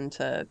put in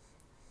to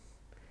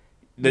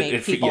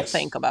make people yes,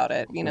 think about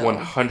it, you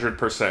know?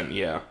 100%,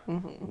 yeah, Hmm.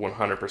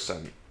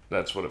 100%.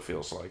 That's what it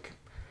feels like.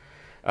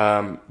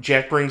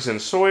 Jack brings in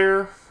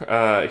Sawyer.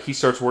 He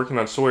starts working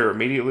on Sawyer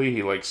immediately.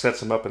 He like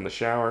sets him up in the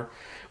shower.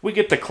 We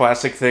get the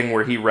classic thing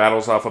where he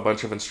rattles off a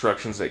bunch of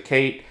instructions at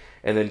Kate,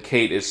 and then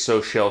Kate is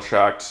so shell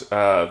shocked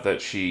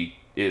that she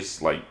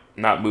is like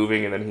not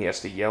moving, and then he has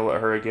to yell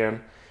at her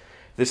again.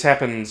 This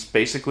happens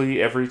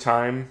basically every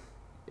time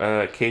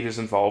Kate is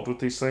involved with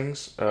these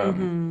things,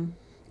 Hmm.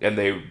 and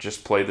they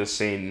just play this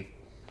scene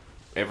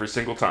every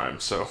single time.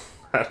 So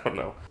I don't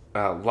know.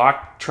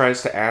 Locke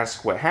tries to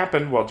ask what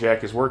happened while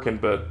Jack is working,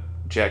 but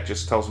Jack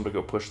just tells him to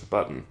go push the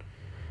button.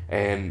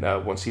 And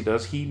once he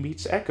does, he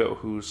meets Echo,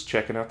 who's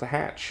checking out the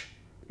hatch.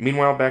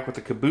 Meanwhile, back with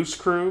the caboose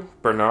crew,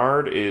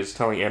 Bernard is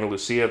telling Ana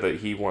Lucia that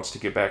he wants to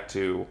get back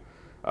to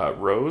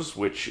Rose,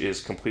 which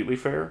is completely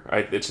fair.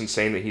 It's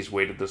insane that he's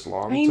waited this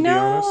long, I to be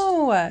honest.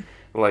 know.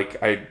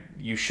 Like,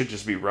 you should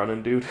just be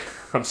running, dude.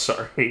 I'm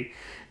sorry.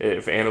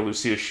 If Ana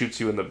Lucia shoots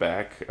you in the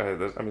back,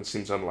 it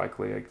seems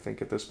unlikely, I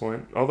think, at this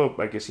point. Although,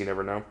 I guess you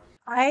never know.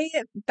 I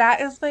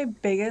that is my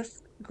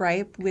biggest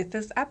gripe with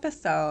this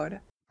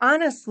episode.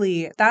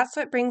 Honestly, that's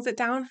what brings it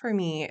down for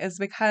me is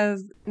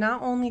because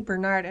not only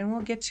Bernard, and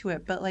we'll get to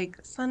it, but like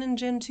Sun and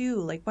Jin too.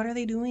 Like, what are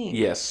they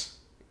doing? Yes.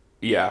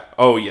 Yeah.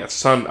 Oh, yeah.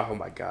 Sun. Oh,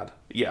 my God.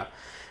 Yeah.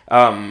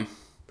 Um,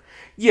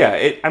 yeah.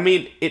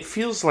 It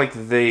feels like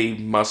they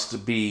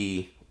must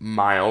be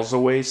miles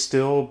away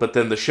still, but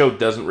then the show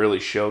doesn't really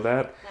show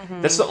that.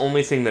 That's Hmm. the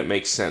only thing that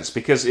makes sense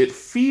because it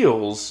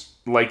feels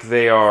like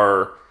they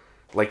are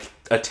like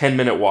a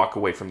 10-minute walk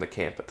away from the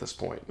camp at this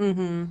point.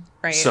 Hmm.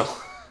 Right.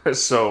 So,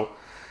 so,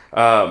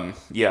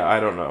 yeah, I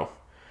don't know.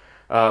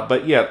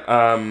 But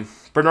yeah,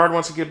 Bernard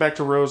wants to get back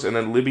to Rose, and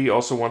then Libby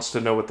also wants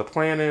to know what the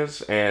plan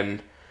is.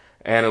 And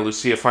Ana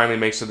Lucia finally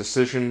makes a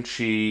decision.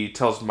 She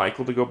tells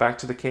Michael to go back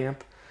to the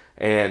camp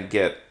and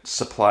get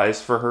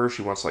supplies for her.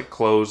 She wants like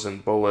clothes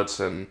and bullets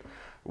and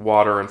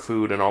water and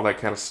food and all that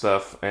kind of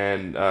stuff.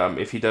 And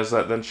if he does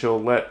that, then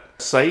she'll let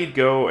Saeed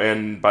go,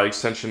 and by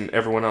extension,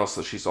 everyone else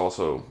that she's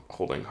also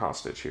holding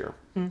hostage here.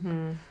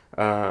 Hmm.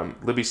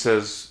 Libby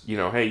says,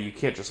 hey, you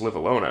can't just live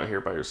alone out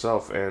here by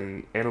yourself.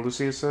 And Ana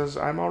Lucia says,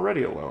 I'm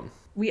already alone.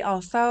 We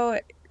also,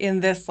 in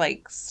this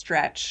like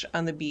stretch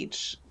on the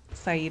beach,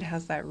 Saeed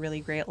has that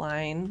really great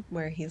line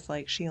where he's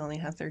like, she only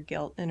has her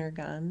guilt in her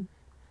gun.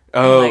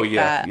 I Oh, like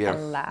yeah, that a yeah.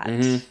 lot.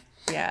 hmm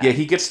Yeah, Yeah.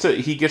 he gets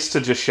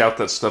to just shout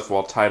that stuff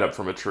while tied up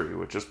from a tree,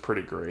 which is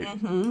pretty great.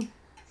 Hmm.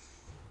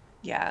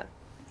 Yeah.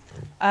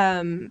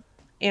 Um,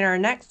 in our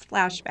next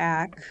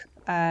flashback,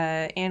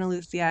 Ana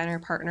Lucia and her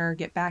partner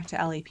get back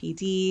to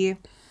LAPD.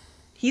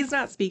 He's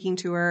not speaking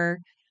to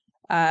her.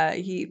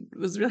 He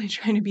was really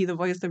trying to be the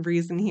voice of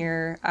reason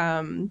here.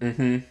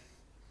 hmm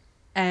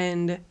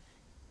And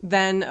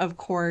then, of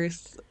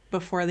course,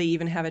 before they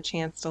even have a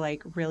chance to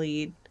like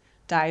really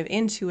dive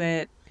into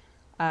it,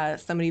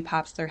 somebody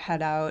pops their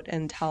head out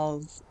and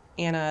tells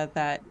Anna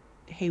that,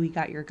 hey, we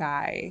got your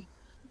guy.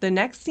 The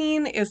next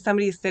scene is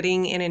somebody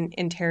sitting in an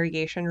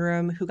interrogation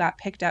room who got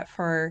picked up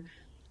for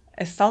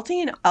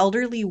assaulting an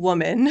elderly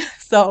woman.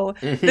 So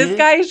this hmm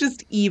guy is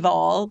just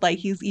evil. Like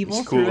he's He's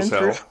evil through cool as and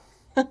through.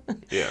 hell.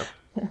 Yeah.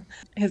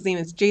 His name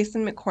is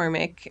Jason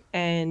McCormick,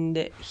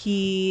 and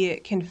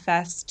he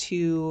confessed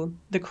to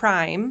the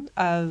crime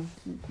of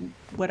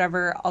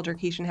whatever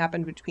altercation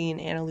happened between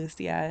Ana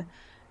Lucia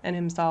and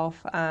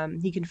himself.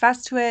 He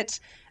confessed to it,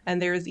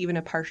 and there is even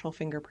a partial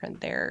fingerprint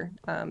there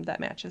that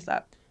matches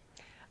up.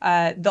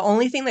 The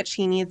only thing that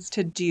she needs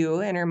to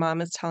do, and her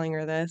mom is telling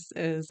her this,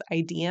 is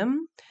ID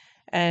him,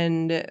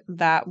 and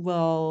that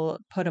will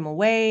put him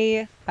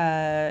away.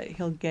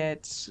 He'll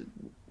get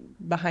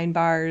behind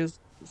bars,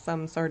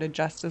 some sort of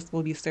justice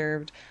will be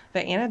served.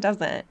 But Anna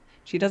doesn't.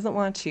 She doesn't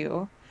want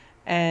to.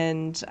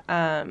 And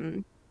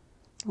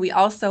we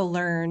also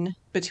learn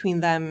between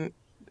them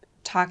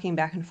talking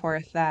back and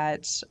forth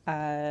that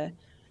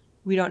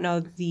we don't know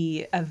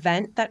the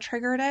event that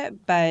triggered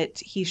it, but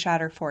he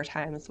shot her 4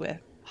 times with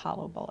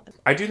hollow bullets.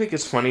 I do think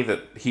it's funny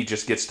that he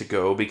just gets to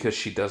go because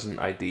she doesn't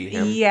ID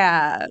him.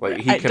 Yeah. Like,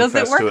 he Does it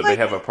confessed work to it. They like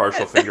have a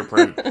partial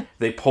fingerprint.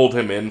 They pulled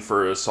him in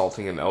for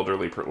assaulting an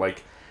elderly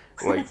like,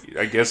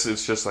 I guess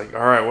it's just like,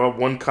 all right, well,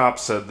 one cop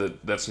said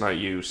that that's not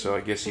you, so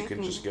I guess you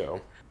can just go.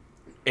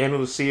 Ana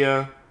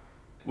Lucia,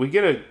 we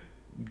get a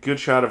good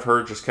shot of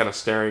her just kind of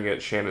staring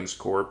at Shannon's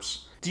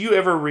corpse. Do you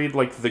ever read,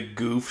 like, the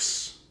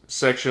goofs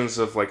sections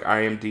of, like,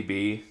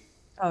 IMDb?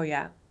 Oh,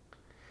 yeah.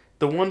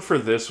 The one for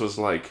this was,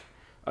 like,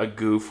 a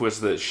goof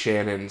was that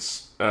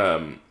Shannon's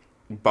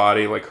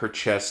body, like, her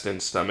chest and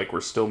stomach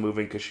were still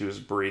moving because she was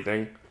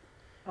breathing.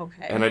 And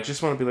Okay. I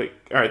just want to be like,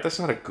 all right, that's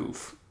not a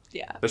goof.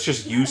 Yeah. That's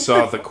just you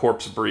saw the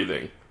corpse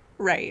breathing.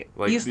 Right.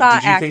 You Like, saw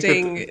did you think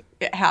acting that?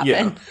 it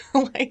Yeah. happen.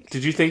 Like,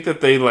 Did you think that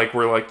they like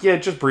were like, yeah,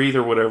 just breathe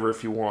or whatever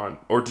if you want,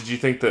 or did you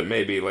think that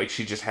maybe like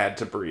she just had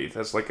to breathe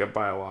as like a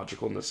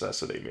biological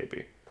necessity?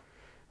 Maybe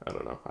I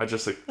don't know. I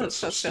just think that's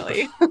that's so so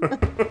stupid.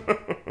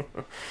 silly.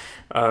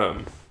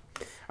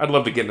 I'd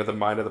love to get into the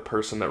mind of the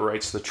person that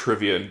writes the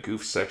trivia and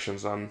goof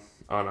sections on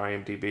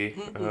IMDb.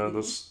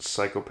 Those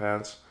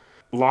psychopaths.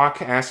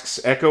 Locke asks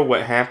Echo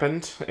what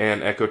happened,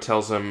 and Echo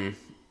tells him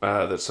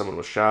that someone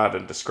was shot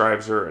and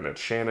describes her, and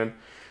it's Shannon.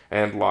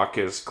 And Locke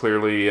is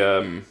clearly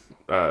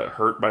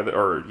hurt by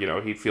or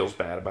he feels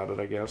bad about it,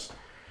 I guess.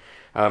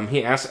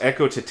 He asks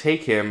Echo to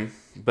take him,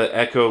 but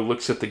Echo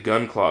looks at the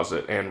gun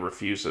closet and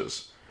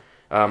refuses.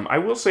 I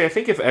will say, I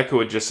think if Echo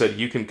had just said,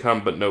 "You can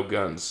come, but no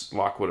guns,"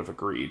 Locke would have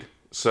agreed.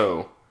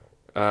 So,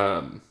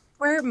 um,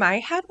 Where my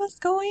head was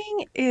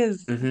going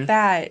is mhm.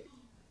 that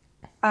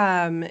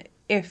um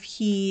if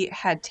he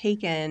had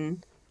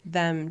taken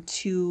them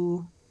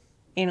to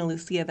Ana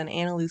Lucia, then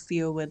Ana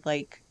Lucia would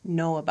like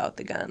know about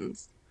the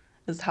guns,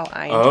 is how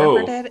I Oh,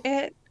 interpreted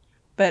it.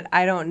 But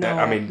I don't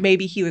I know. mean,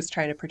 Maybe he was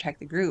trying to protect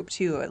the group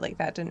too. Like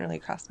that didn't really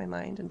cross my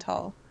mind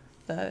until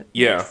the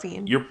yeah, next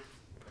scene.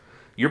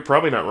 you're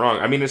probably not wrong.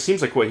 I mean, it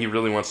seems like what he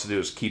really wants to do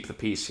is keep the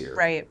peace here.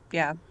 Right.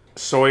 Yeah.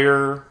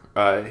 Sawyer,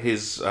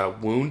 his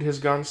wound has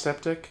gone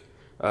septic,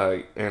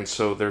 and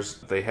so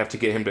they have to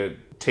get him to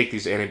take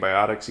these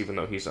antibiotics, even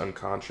though he's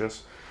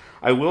unconscious.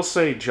 I will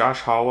say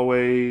Josh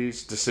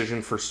Holloway's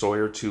decision for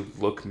Sawyer to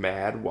look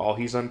mad while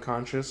he's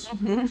unconscious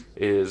Hmm.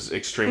 is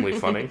extremely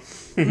funny,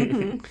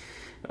 Hmm.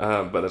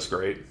 but it's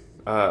great.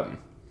 Um,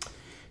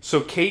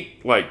 so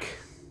Kate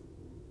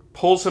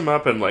pulls him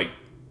up and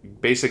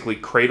basically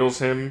cradles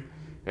him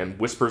and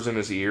whispers in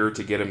his ear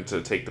to get him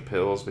to take the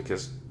pills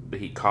because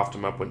he coughed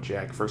him up when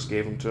Jack first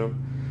gave them to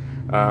him.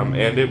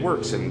 And it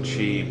works, and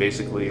she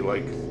basically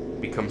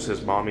becomes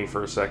his mommy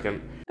for a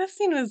second. This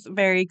scene was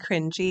very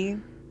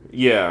cringy.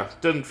 Yeah,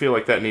 doesn't feel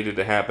like that needed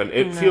to happen.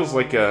 It feels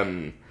like No.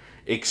 an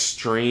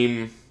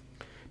extreme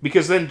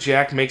because then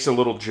Jack makes a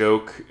little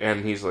joke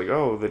and he's like,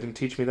 "Oh, they didn't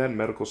teach me that in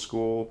medical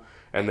school."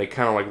 And they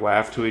kind of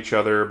laugh to each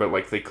other,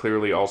 but they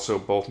clearly also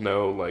both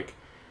know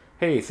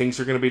hey, things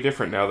are going to be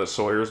different now that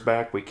Sawyer's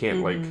back. We can't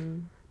Hmm.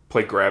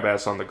 play grab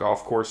ass on the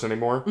golf course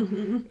anymore.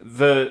 Hmm.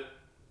 The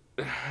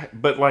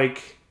but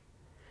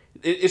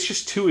it's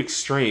just too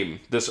extreme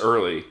this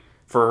early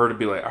for her to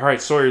be like, all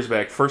right, Sawyer's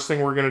back. First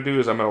thing we're gonna do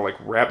is I'm gonna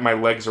wrap my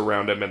legs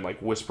around him and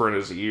whisper in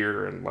his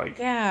ear and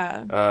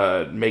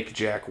Yeah. make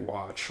Jack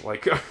watch.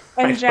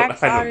 And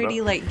Jack's I don't know.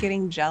 already like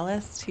getting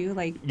jealous too.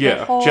 Like the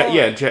Yeah, whole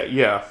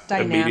yeah.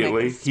 dynamic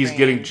Immediately, is he's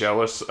getting strange.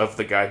 jealous of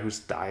the guy who's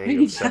dying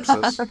of Yeah,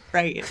 sepsis.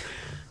 right.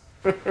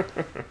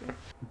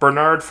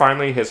 Bernard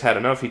finally has had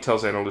enough. He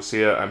tells Ana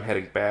Lucia, "I'm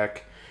heading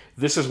back."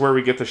 This is where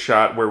we get the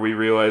shot where we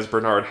realize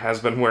Bernard has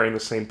been wearing the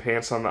same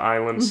pants on the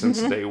island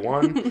since day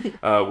one,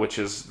 which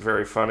is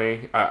very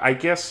funny. I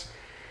guess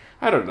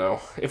I don't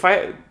know if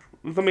I.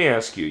 Let me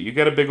ask you: you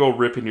got a big old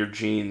rip in your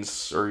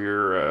jeans or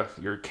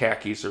your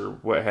khakis or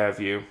what have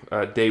you?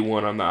 Day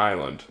one on the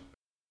island.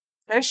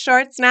 There's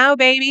shorts now,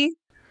 baby.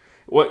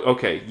 What?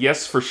 Okay,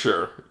 yes, for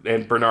sure.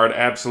 And Bernard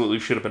absolutely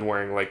should have been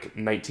wearing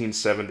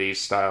 1970s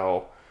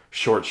style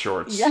short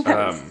shorts.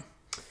 Yes.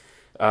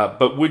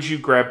 But would you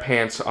grab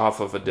pants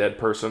off of a dead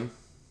person,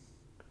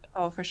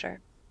 Oh, for sure.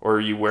 or are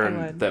you I wearing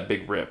would. that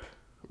big rip?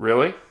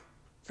 Really?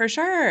 For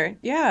sure.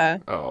 Yeah.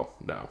 Oh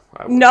no,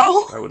 I wouldn't.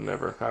 No. I would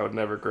never. I would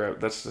never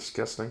grab. That's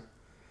disgusting.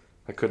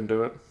 I couldn't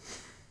do it.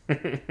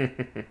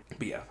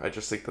 But yeah, I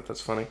just think that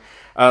that's funny.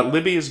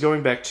 Libby is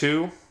going back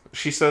too.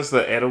 She says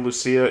that Ana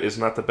Lucia is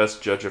not the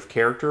best judge of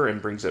character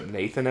and brings up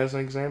Nathan as an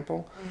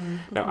example.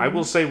 Now, I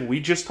will Mm-hmm. say, we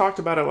just talked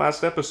about it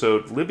last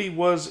episode. Libby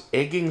was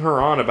egging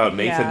her on about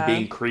Nathan Yeah.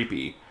 being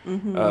creepy.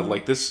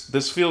 Mm-hmm.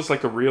 This feels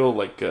like a real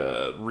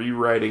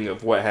rewriting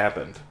of what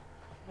happened.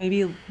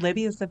 Maybe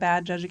Libby is the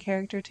bad judge of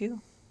character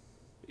too.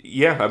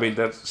 Yeah, I mean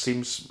that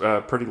seems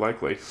pretty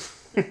likely.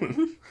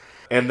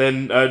 And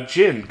then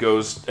Jin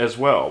goes as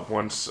well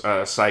once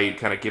Saeed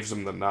kind of gives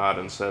him the nod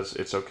and says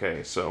it's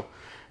okay. So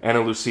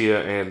Ana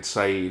Lucia and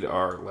Saeed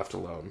are left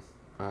alone.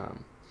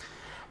 Um,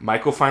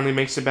 Michael finally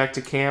makes it back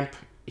to camp.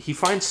 He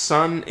finds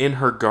Sun in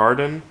her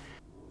garden,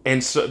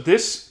 and so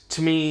this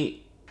to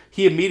me,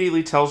 he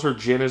immediately tells her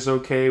Jin is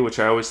okay, which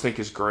I always think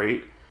is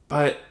great.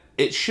 But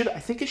I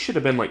think it should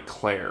have been like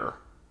Claire,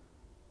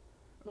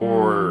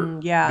 or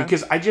Yeah.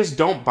 because I just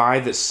don't buy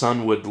that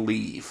Sun would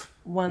leave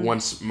One.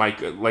 once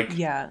Mike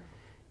Yeah.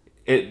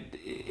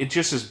 it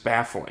just is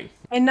baffling.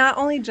 And not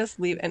only just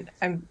leave, and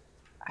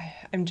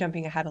I'm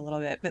jumping ahead a little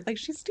bit, but like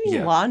she's doing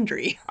Yeah,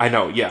 laundry. I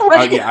know. Yeah,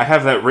 Like, yeah, I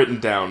have that written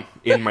down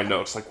in my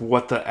notes. Like,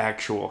 what the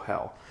actual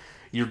hell?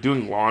 You're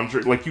doing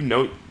laundry, like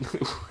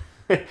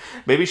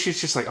Maybe she's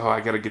just like, oh,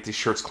 I gotta get these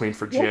shirts clean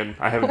for Jin.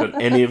 I haven't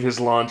done any of his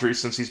laundry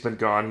since he's been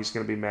gone. He's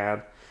gonna be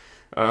mad.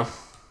 Uh,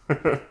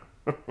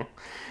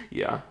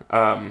 yeah.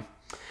 But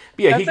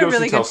yeah, he that's a goes to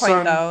really tell good point,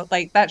 Sun. though.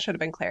 Like that should have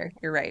been Claire.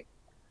 You're right.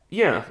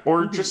 Yeah,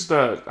 or Hmm. just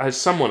as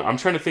someone. I'm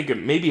trying to think of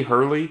maybe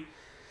Hurley.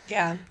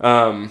 Yeah.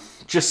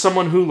 Just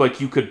someone who like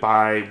you could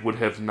buy would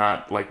have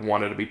not like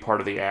wanted to be part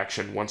of the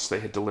action once they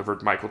had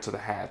delivered Michael to the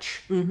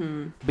hatch.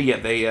 Hmm. But yeah,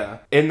 they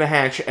in the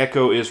hatch.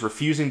 Echo is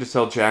refusing to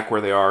tell Jack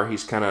where they are.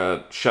 He's kind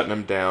of shutting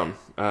him down.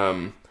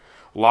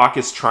 Locke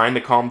is trying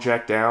to calm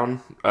Jack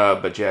down,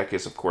 but Jack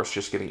is of course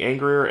just getting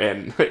angrier.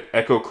 And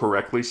Echo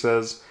correctly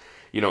says,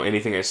 "You know,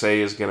 anything I say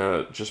is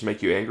gonna just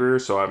make you angrier,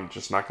 so I'm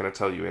just not gonna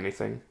tell you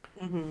anything."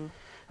 Hmm.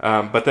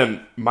 But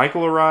then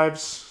Michael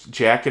arrives.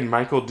 Jack and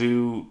Michael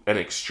do an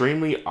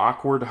extremely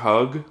awkward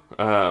hug.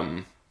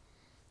 And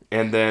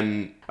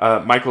then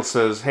Michael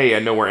says, "Hey, I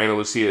know where Ana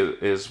Lucia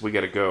is. We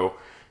gotta go."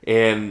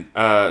 And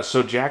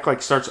so Jack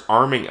like starts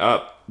arming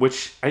up,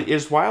 which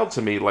is wild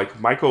to me. Like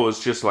Michael is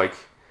just like,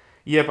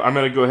 "Yep, I'm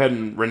gonna go ahead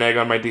and renege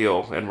on my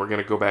deal, and we're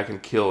gonna go back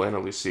and kill Ana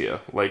Lucia."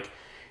 Like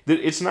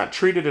it's not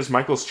treated as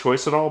Michael's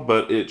choice at all,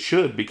 but it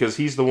should because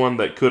he's the one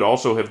that could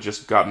also have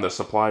just gotten the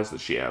supplies that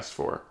she asked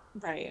for.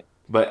 Right.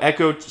 But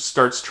Echo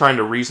starts trying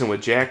to reason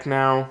with Jack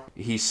now.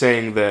 He's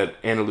saying that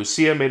Ana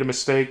Lucia made a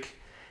mistake,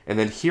 and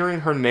then hearing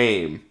her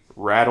name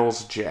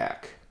rattles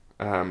Jack.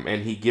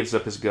 And he gives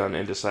up his gun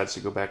and decides to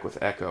go back with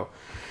Echo.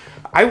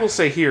 I will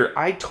say here,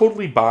 I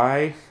totally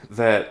buy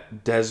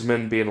that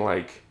Desmond being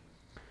like,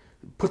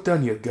 put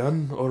down your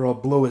gun or I'll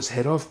blow his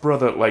head off,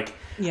 brother. Like,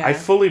 I Yeah.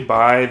 fully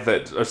buy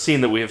that a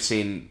scene that we have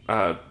seen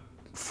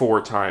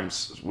 4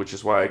 times, which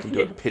is why I can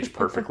do it pitch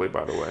perfectly,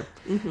 by the way.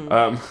 Hmm.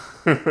 Um,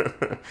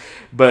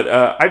 but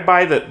I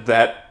buy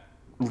that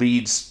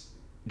leads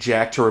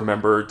Jack to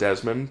remember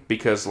Desmond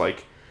because,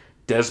 like,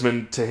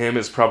 Desmond to him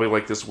is probably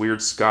like this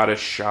weird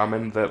Scottish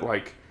shaman that,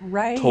 like,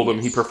 told him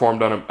Right. he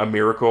performed on a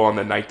miracle on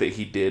the night that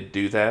he did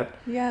do that.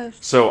 Yes.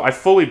 So I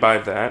fully buy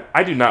that.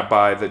 I do not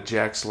buy that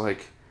Jack's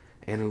like,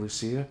 Ana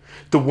Lucia?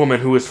 The woman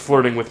who was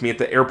flirting with me at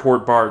the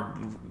airport bar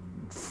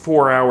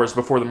 4 hours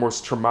before the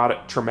most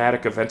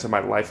traumatic event of my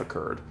life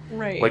occurred.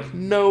 Right. Like,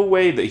 no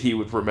way that he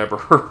would remember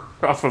her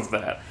off of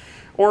that.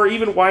 Or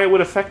even why it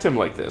would affect him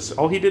like this.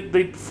 All he did,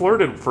 they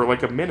flirted for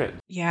like a minute.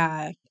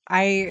 Yeah.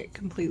 I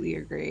completely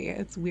agree.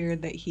 It's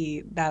weird that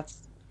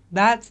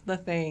that's the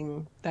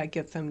thing that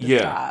gets him to Yeah.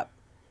 stop.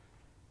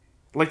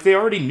 Like, they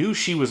already knew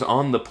she was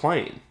on the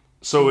plane.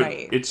 So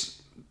Right.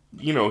 it's,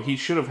 he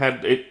should have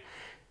had it.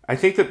 I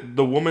think that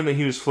the woman that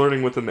he was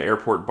flirting with in the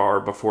airport bar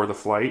before the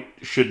flight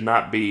should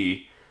not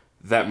be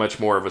that much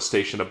more of a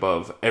station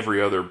above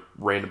every other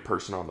random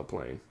person on the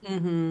plane.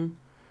 Hmm.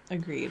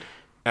 Agreed.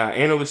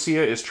 Ana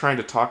Lucia is trying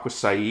to talk with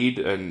Saeed,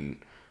 and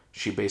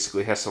she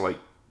basically has to like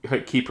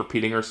keep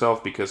repeating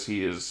herself because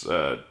he is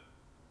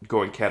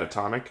going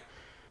catatonic.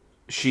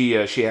 She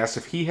asks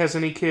if he has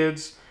any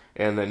kids,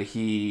 and then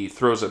he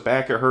throws it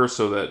back at her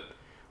so that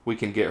we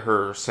can get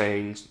her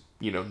saying,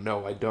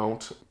 no, I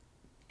don't.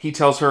 He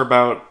tells her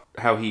about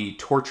how he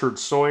tortured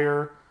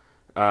Sawyer,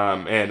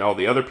 and all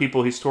the other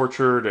people he's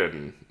tortured,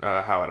 and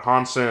how it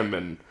haunts him,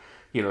 and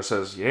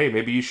says, "Hey,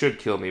 maybe you should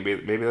kill me.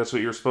 Maybe that's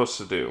what you're supposed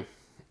to do."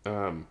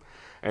 Um,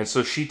 and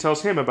so she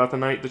tells him about the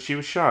night that she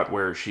was shot,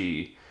 where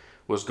she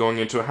was going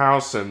into a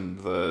house and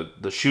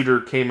the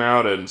shooter came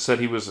out and said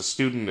he was a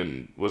student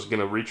and was going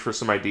to reach for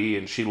some ID,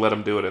 and she let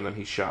him do it, and then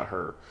he shot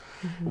her,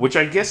 Hmm. which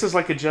I guess is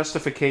like a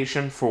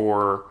justification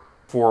for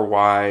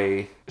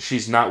why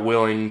she's not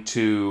willing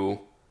to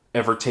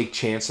ever take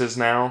chances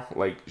now.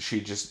 Like, she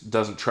just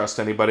doesn't trust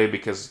anybody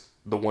because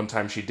the one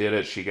time she did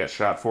it, she got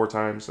shot 4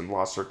 times and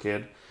lost her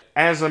kid.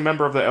 As a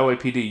member of the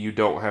LAPD, you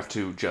don't have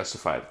to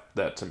justify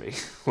that to me.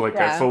 Like,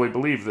 I Yeah. fully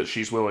believe that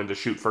she's willing to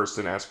shoot first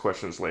and ask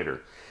questions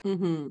later.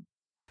 Hmm.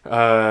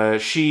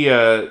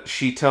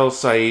 She tells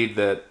Saeed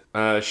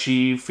that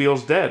she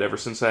feels dead ever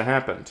since that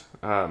happened.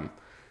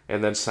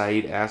 And then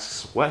Saeed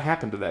asks, what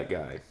happened to that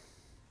guy?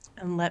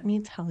 And let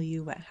me tell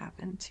you what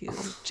happened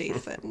to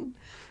Jason.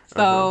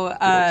 Uh-huh. So,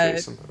 Good old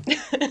Jason.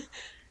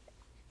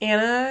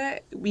 Anna,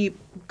 we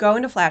go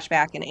into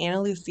flashback, and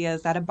Anna Lucia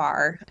is at a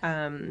bar,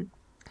 and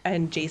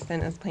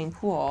Jason is playing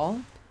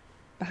pool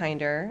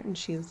behind her, and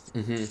she's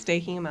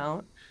staking him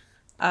out.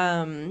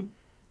 Um,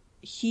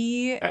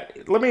 he,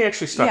 Let me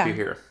actually stop you yeah,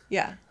 here.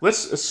 yeah.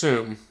 Let's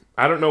assume,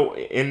 I don't know,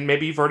 and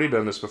maybe you've already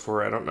done this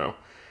before, I don't know.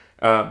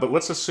 But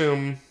let's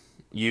assume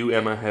you,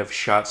 Emma, have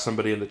shot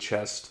somebody in the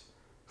chest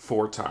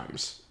 4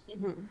 times.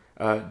 Mhm.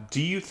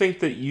 Do you think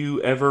that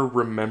you ever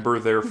remember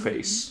their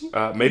face?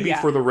 Maybe Yeah,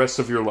 for the rest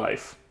of your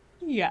life?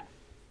 yeah,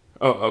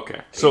 Oh,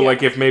 okay. So, yeah.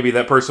 like, if maybe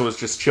that person was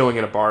just chilling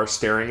in a bar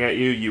staring at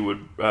you, you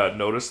would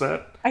notice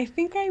that? I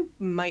think I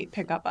might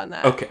pick up on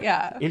that. Okay.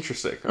 Yeah.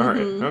 Interesting. All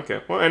right. hmm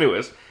Okay. Well,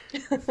 anyways.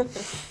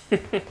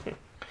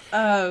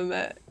 Um,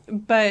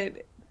 but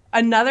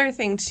another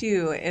thing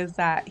too is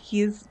that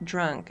he's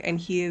drunk and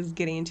he is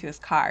getting into his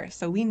car.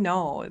 So we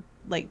know,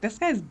 like, this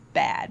guy's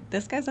bad.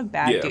 This guy's a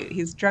bad Yeah. dude.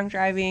 He's drunk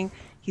driving.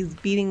 He's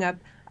beating up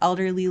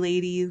elderly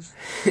ladies.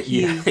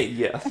 Yeah. He's,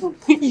 Yeah.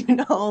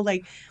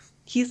 like,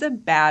 he's a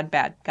bad,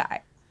 bad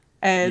guy.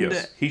 And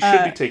Yes. He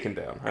should be taken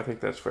down. I think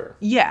that's fair.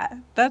 yeah,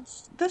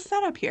 that's the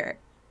setup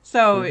here.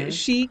 So Mm-hmm.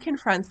 she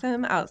confronts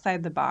him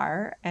outside the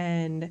bar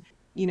and,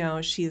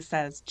 she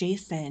says,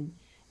 Jason.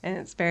 And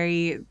it's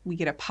we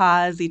get a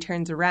pause. He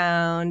turns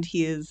around.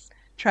 He is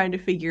trying to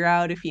figure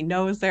out if he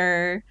knows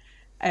her.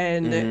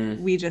 And Mm-hmm.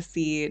 we just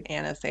see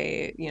Anna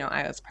say,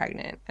 I was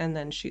pregnant, and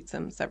then shoots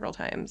him several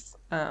times.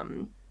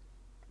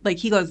 Like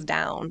he goes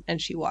down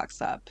and she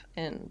walks up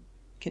and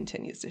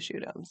continues to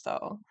shoot him.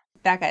 So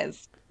that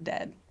guy's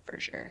dead for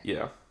sure.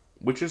 Yeah.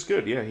 Which is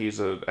good. Yeah, he's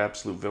an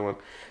absolute villain.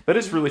 That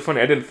is really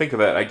funny. I didn't think of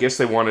that. I guess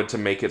they wanted to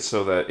make it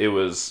so that it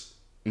was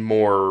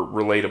more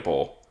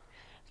relatable.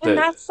 And That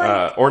that's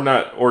like, or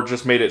not, or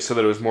just made it so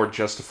that it was more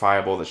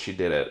justifiable that she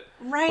did it.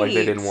 Like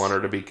they right. didn't want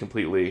her to be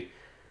completely.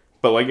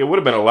 But like it would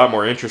have been a lot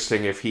more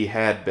interesting if he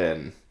had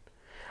been.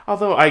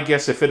 Although I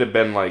guess if it had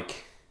been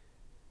like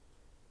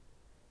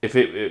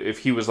if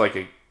he was like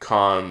a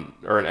con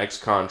or an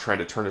ex-con trying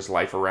to turn his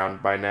life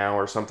around by now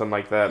or something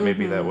like that,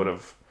 maybe that would hmm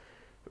have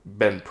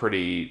been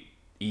pretty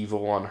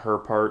evil on her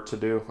part to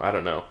do. I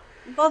don't know.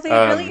 Well, they Um,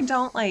 really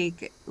don't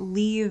like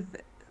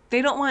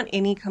they don't want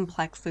any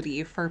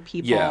complexity for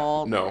yeah,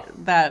 people no,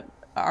 that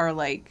are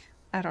like,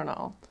 I don't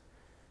know,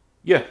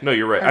 yeah, no,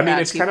 you're right. are I mean, bad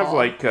it's kind of people.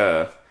 like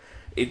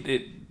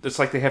it's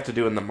like they have to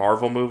do in the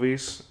Marvel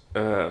movies.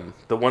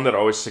 The one that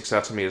always sticks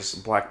out to me is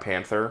Black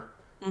Panther.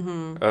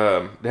 hmm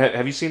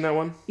Have you seen that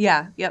one?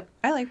 Yeah, yep.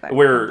 I like Black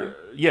Where Panther.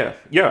 yeah,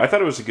 I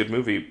thought it was a good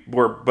movie.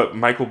 Where but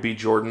Michael B.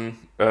 Jordan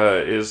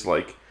is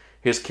like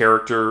his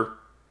character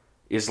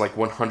is like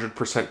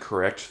 100%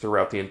 correct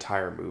throughout the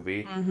entire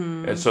movie.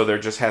 And hmm so there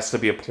just has to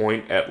be a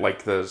point at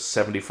like the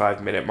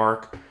 75-minute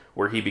mark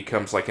where he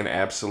becomes like an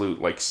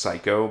absolute like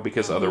psycho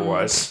because hmm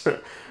otherwise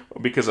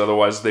because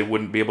otherwise they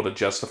wouldn't be able to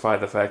justify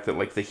the fact that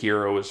like the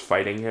hero is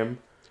fighting him.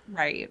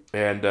 Right.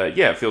 And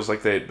yeah, it feels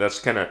like that's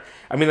kind of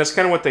I mean that's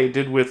kind of what they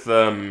did with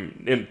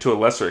to a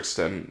lesser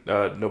extent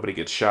nobody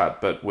gets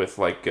shot but with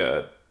like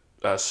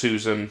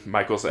Susan,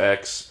 Michael's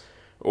ex,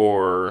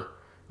 or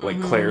like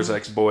Claire's hmm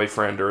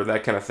ex-boyfriend or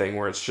that kind of thing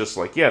where it's just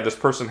like yeah this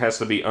person has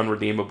to be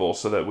unredeemable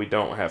so that we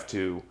don't have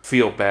to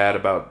feel bad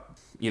about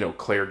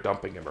Claire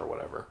dumping him or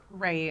whatever.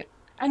 Right.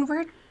 And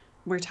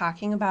we're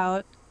talking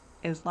about,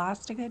 is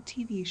Lost a good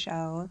TV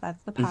show?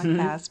 That's the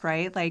Hmm. podcast,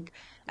 right? Like,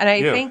 and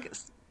I Yeah. think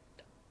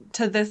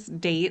to this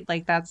date,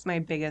 like that's my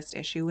biggest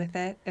issue with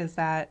it is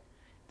that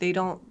they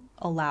don't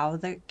allow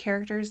the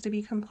characters to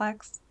be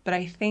complex. But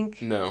I think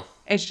No.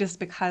 it's just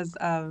because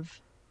of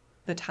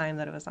the time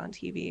that it was on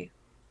TV.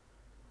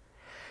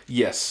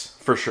 Yes,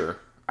 for sure.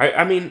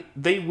 I mean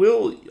they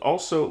will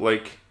also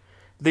like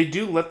they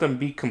do let them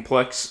be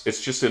complex.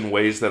 It's just in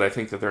ways that I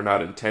think that they're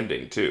not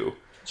intending to.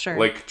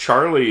 Sure. Like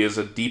Charlie is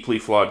a deeply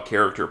flawed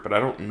character, but I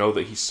don't know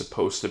that he's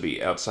supposed to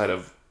be outside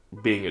of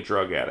being a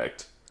drug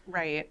addict.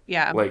 Right.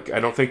 Yeah. Like I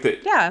don't think that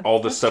Yeah, all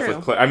the that's stuff with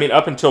true. Claire. I mean,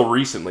 up until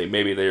recently,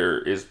 maybe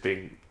they're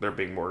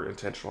being more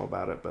intentional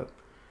about it, but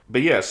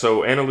yeah.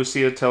 So Ana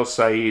Lucia tells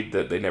Saeed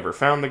that they never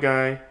found the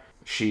guy.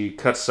 She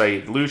cuts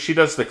Saeed loose. She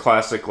does the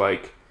classic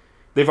like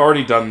they've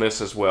already done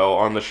this as well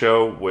on the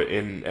show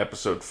in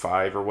episode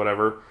 5 or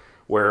whatever,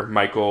 where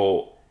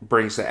Michael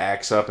brings the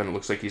axe up and it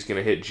looks like he's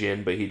gonna hit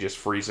Jin, but he just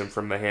frees him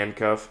from the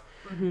handcuff.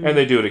 And hmm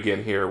they do it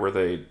again here, where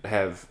they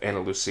have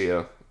Ana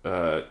Lucia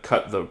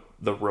cut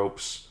the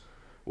ropes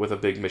with a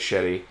big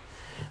machete.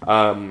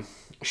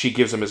 She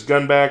gives him his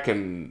gun back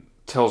and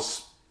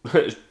tells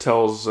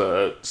tells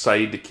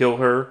Saeed to kill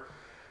her.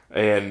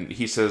 And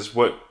he says,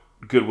 "What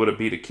good would it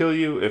be to kill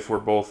you if we're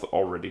both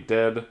already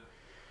dead?"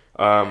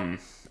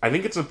 I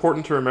think it's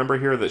important to remember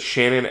here that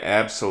Shannon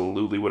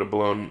absolutely would have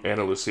blown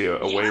Ana Lucia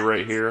away Yeah.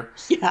 right here.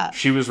 Yeah.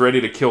 She was ready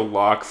to kill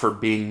Locke for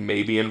being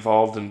maybe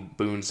involved in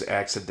Boone's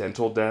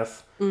accidental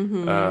death.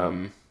 hmm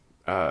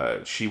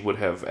She would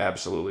have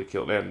absolutely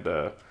killed.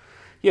 And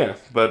yeah,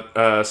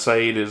 but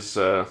Saeed is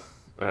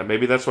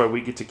Maybe that's why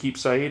we get to keep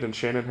Saeed and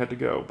Shannon had to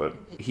go. But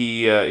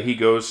he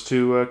goes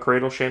to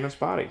cradle Shannon's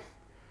body.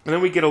 And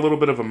then we get a little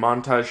bit of a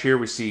montage here.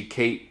 We see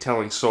Kate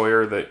telling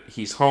Sawyer that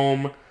he's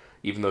home,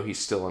 even though he's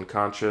still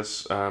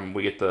unconscious.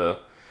 We get the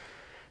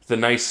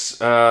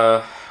nice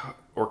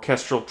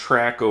orchestral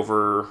track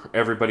over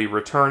everybody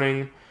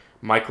returning.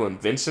 Michael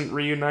and Vincent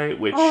reunite,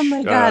 which Oh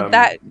my God,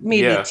 that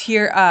made me yeah,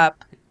 tear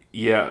up.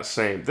 yeah,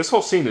 same. This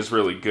whole scene is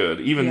really good,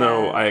 even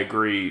though Yeah. I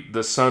agree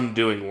the son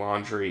doing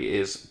laundry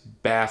is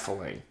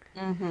baffling.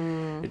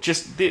 Mm-hmm. It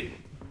just the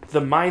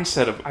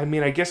mindset of, I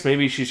mean, I guess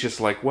maybe she's just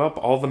like, well,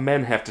 all the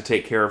men have to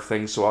take care of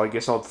things, so I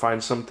guess I'll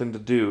find something to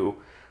do.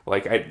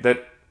 Like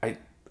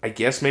I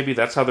guess maybe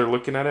that's how they're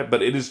looking at it,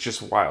 but it is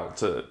just wild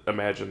to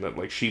imagine that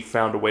like she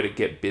found a way to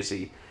get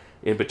busy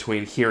in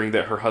between hearing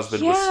that her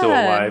husband was still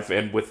Yeah. alive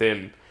and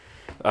within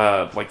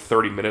like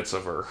 30 minutes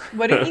of her.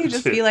 Wouldn't you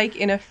just be like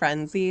in a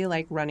frenzy,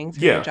 like running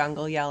through the Yeah.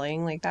 jungle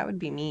yelling? Like that would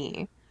be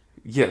me.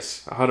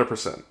 Yes,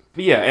 100%.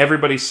 But yeah,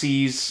 everybody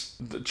sees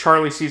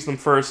Charlie sees them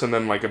first, and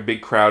then like a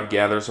big crowd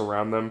gathers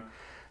around them.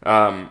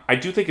 I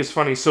do think it's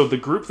funny. So the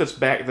group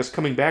that's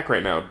coming back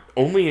right now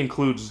only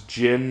includes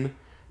Jin,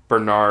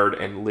 Bernard,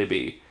 and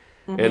Libby,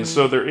 and Mm-hmm.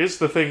 so there is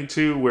the thing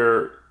too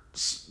where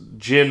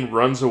Jin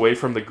runs away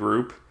from the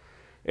group,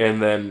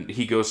 and then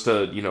he goes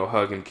to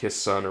hug and kiss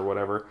Sun or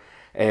whatever,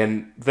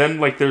 and then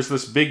like there's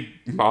this big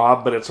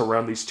mob, but it's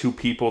around these two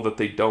people that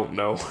they don't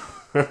know.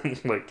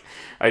 Like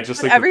I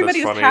just But think that that's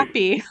everybody's funny.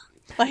 happy.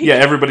 Yeah,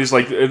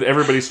 Like,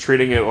 everybody's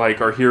treating it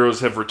like our heroes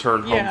have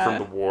returned home from yeah.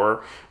 the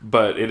war,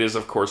 but it is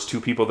of course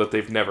two people that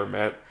they've never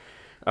met.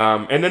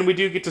 And then we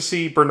do get to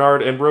see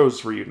Bernard and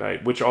Rose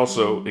reunite, which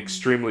also Mm,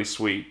 extremely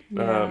sweet.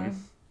 yeah.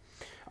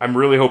 I'm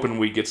really hoping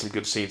we get some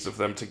good scenes of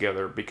them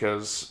together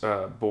because,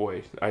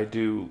 boy,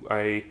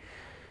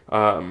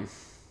 um,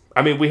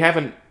 I mean, we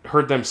haven't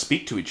heard them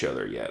speak to each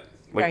other yet.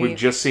 Like we've Right.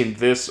 just seen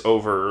this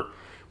over,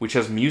 which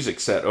has music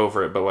set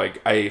over it, but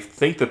like I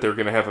think that they're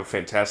gonna have a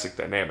fantastic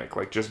dynamic,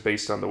 like just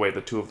based on the way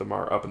the two of them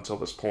are up until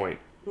this point.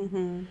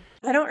 Hmm.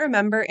 I don't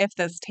remember if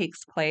this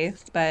takes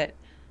place, but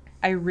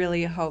I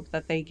really hope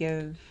that they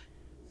give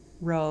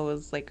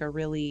Rose like a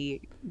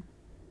really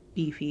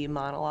beefy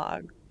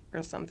monologue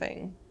or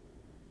something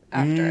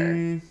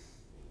after. Mm,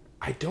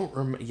 I don't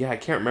remember. Yeah, I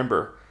can't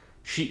remember.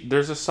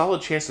 There's a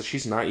solid chance that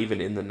she's not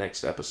even in the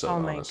next episode, Oh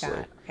my honestly.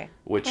 God. Okay.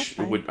 That's Which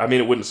fine.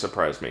 it wouldn't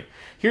surprise me.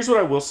 Here's what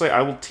I will say.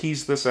 I will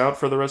tease this out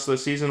for the rest of the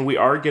season. We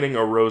are getting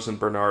a Rose and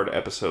Bernard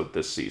episode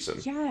this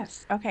season.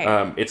 Yes. Okay.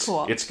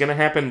 Cool. It's gonna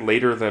happen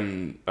later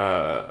than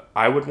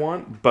I would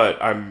want,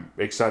 but I'm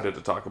excited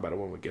to talk about it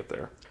when we get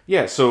there.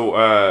 Yeah. So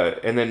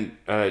and then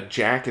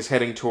Jack is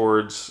heading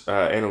towards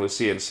Ana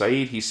Lucia and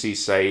Saeed. He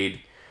sees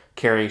Saeed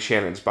carrying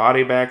Shannon's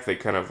body back. They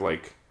kind of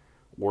like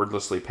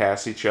wordlessly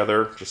pass each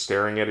other, just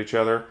staring at each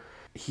other.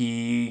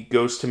 He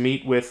goes to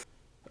meet with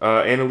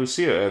Ana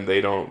Lucia, and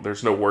they don't.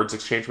 There's no words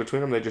exchanged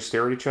between them. They just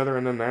stare at each other,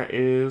 and then that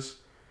is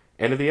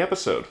end of the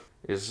episode.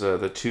 Is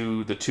the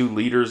two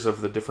leaders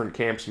of the different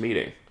camps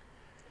meeting?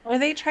 Are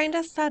they trying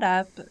to set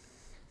up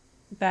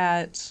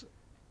that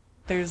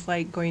there's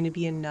like going to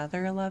be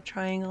another love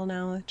triangle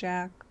now with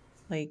Jack,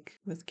 like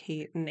with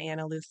Kate and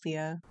Anna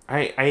Lucia?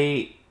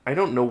 I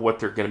don't know what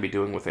they're going to be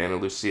doing with Ana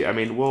Lucia. I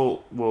mean,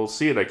 we'll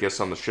see it, I guess,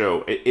 on the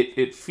show.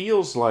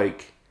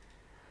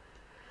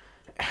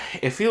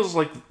 It feels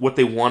like what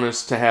they want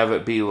us to have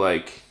it be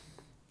like.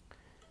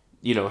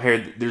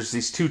 Here there's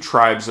these two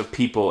tribes of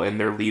people, and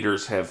their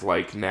leaders have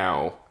like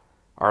now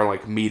are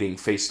like meeting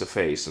face to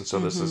face, and so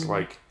this is Mm-hmm.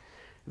 like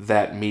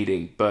that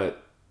meeting.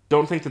 But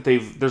don't think that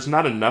there's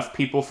not enough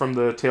people from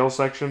the tail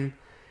section,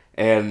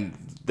 and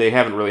they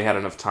haven't really had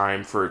enough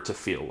time for it to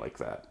feel like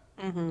that.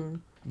 Mm-hmm.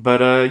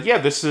 But yeah,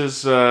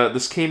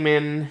 this came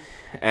in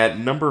at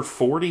number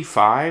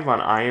 45 on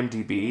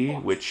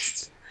IMDb, which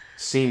What?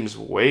 seems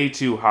way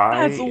too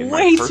high That's in my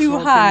way too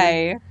personal opinion.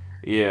 high.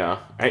 Yeah,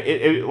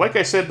 like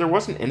I said, there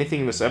wasn't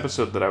anything in this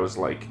episode that I was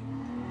like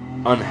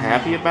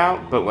unhappy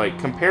about, but like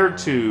compared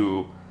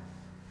to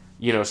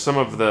some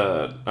of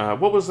the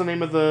what was the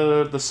name of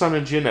the Sun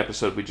and Jin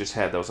episode we just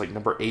had that was like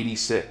number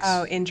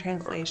Oh, 86. in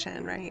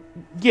translation, right?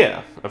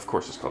 Yeah, of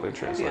course it's called in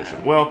translation.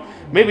 Yeah, Well,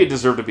 maybe it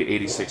deserved to be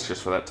 86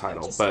 just for that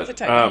title, just the but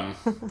title.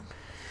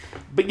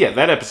 yeah,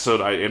 that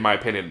episode, in my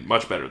opinion,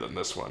 much better than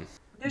this one.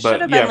 It should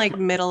But have been yeah, like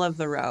middle of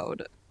the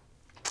road,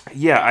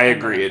 yeah, I in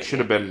my agree. It should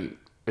have opinion. been.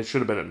 It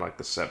should have been in like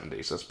the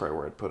 70s. That's probably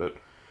where I'd put it.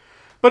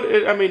 But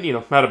I mean,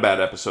 not a bad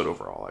episode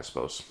overall, I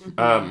suppose.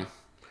 Hmm.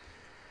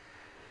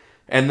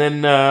 And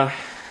then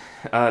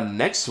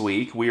next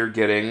week we are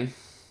getting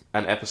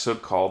an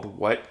episode called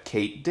 "What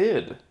Kate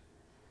Did."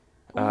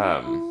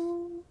 Um,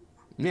 Ooh,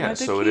 yeah, what did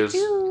so it Kate is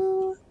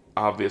do?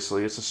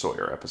 obviously it's a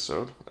Sawyer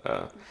episode.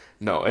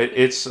 No,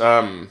 it's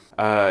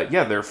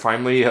yeah, they're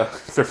finally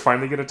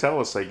gonna tell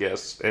us, I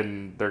guess,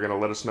 and they're gonna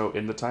let us know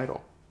in the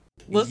title.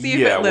 We'll see if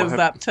Yeah, it we'll lives have.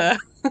 up to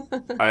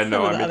I some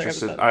know. of the I'm other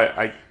interested.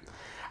 episodes.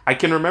 I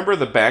can remember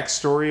the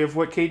backstory of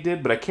what Kate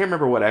did, but I can't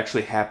remember what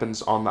actually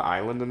happens on the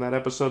island in that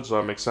episode. So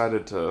I'm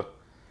excited to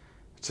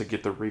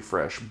get the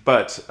refresh.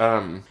 But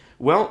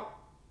well,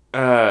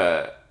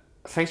 uh,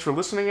 thanks for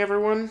listening,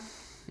 everyone.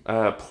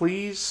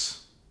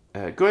 Please go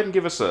ahead and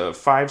give us a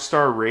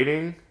 5-star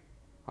rating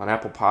on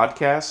Apple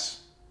Podcasts.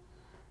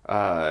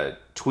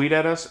 Tweet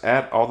at us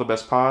at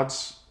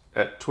allthebestpods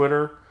at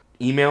Twitter.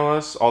 Email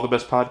us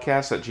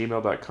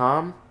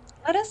allthebestpodcasts@gmail.com.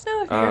 Let us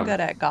know if you're Um, good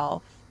at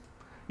golf.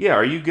 yeah,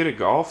 are you good at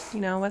golf?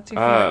 What's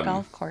your favorite Um,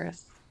 golf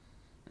course?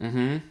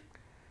 mm-hmm.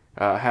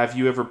 Have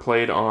you ever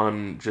played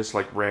on just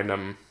like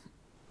random,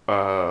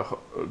 uh,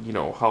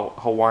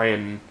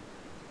 Hawaiian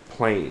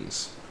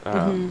plains? We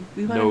want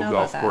to No know about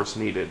golf that. course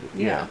needed.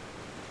 Yeah,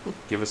 Yeah.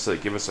 give us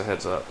a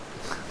heads up.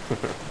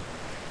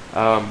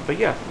 But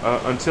yeah,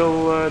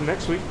 until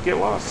next week, get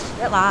lost.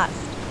 Get lost.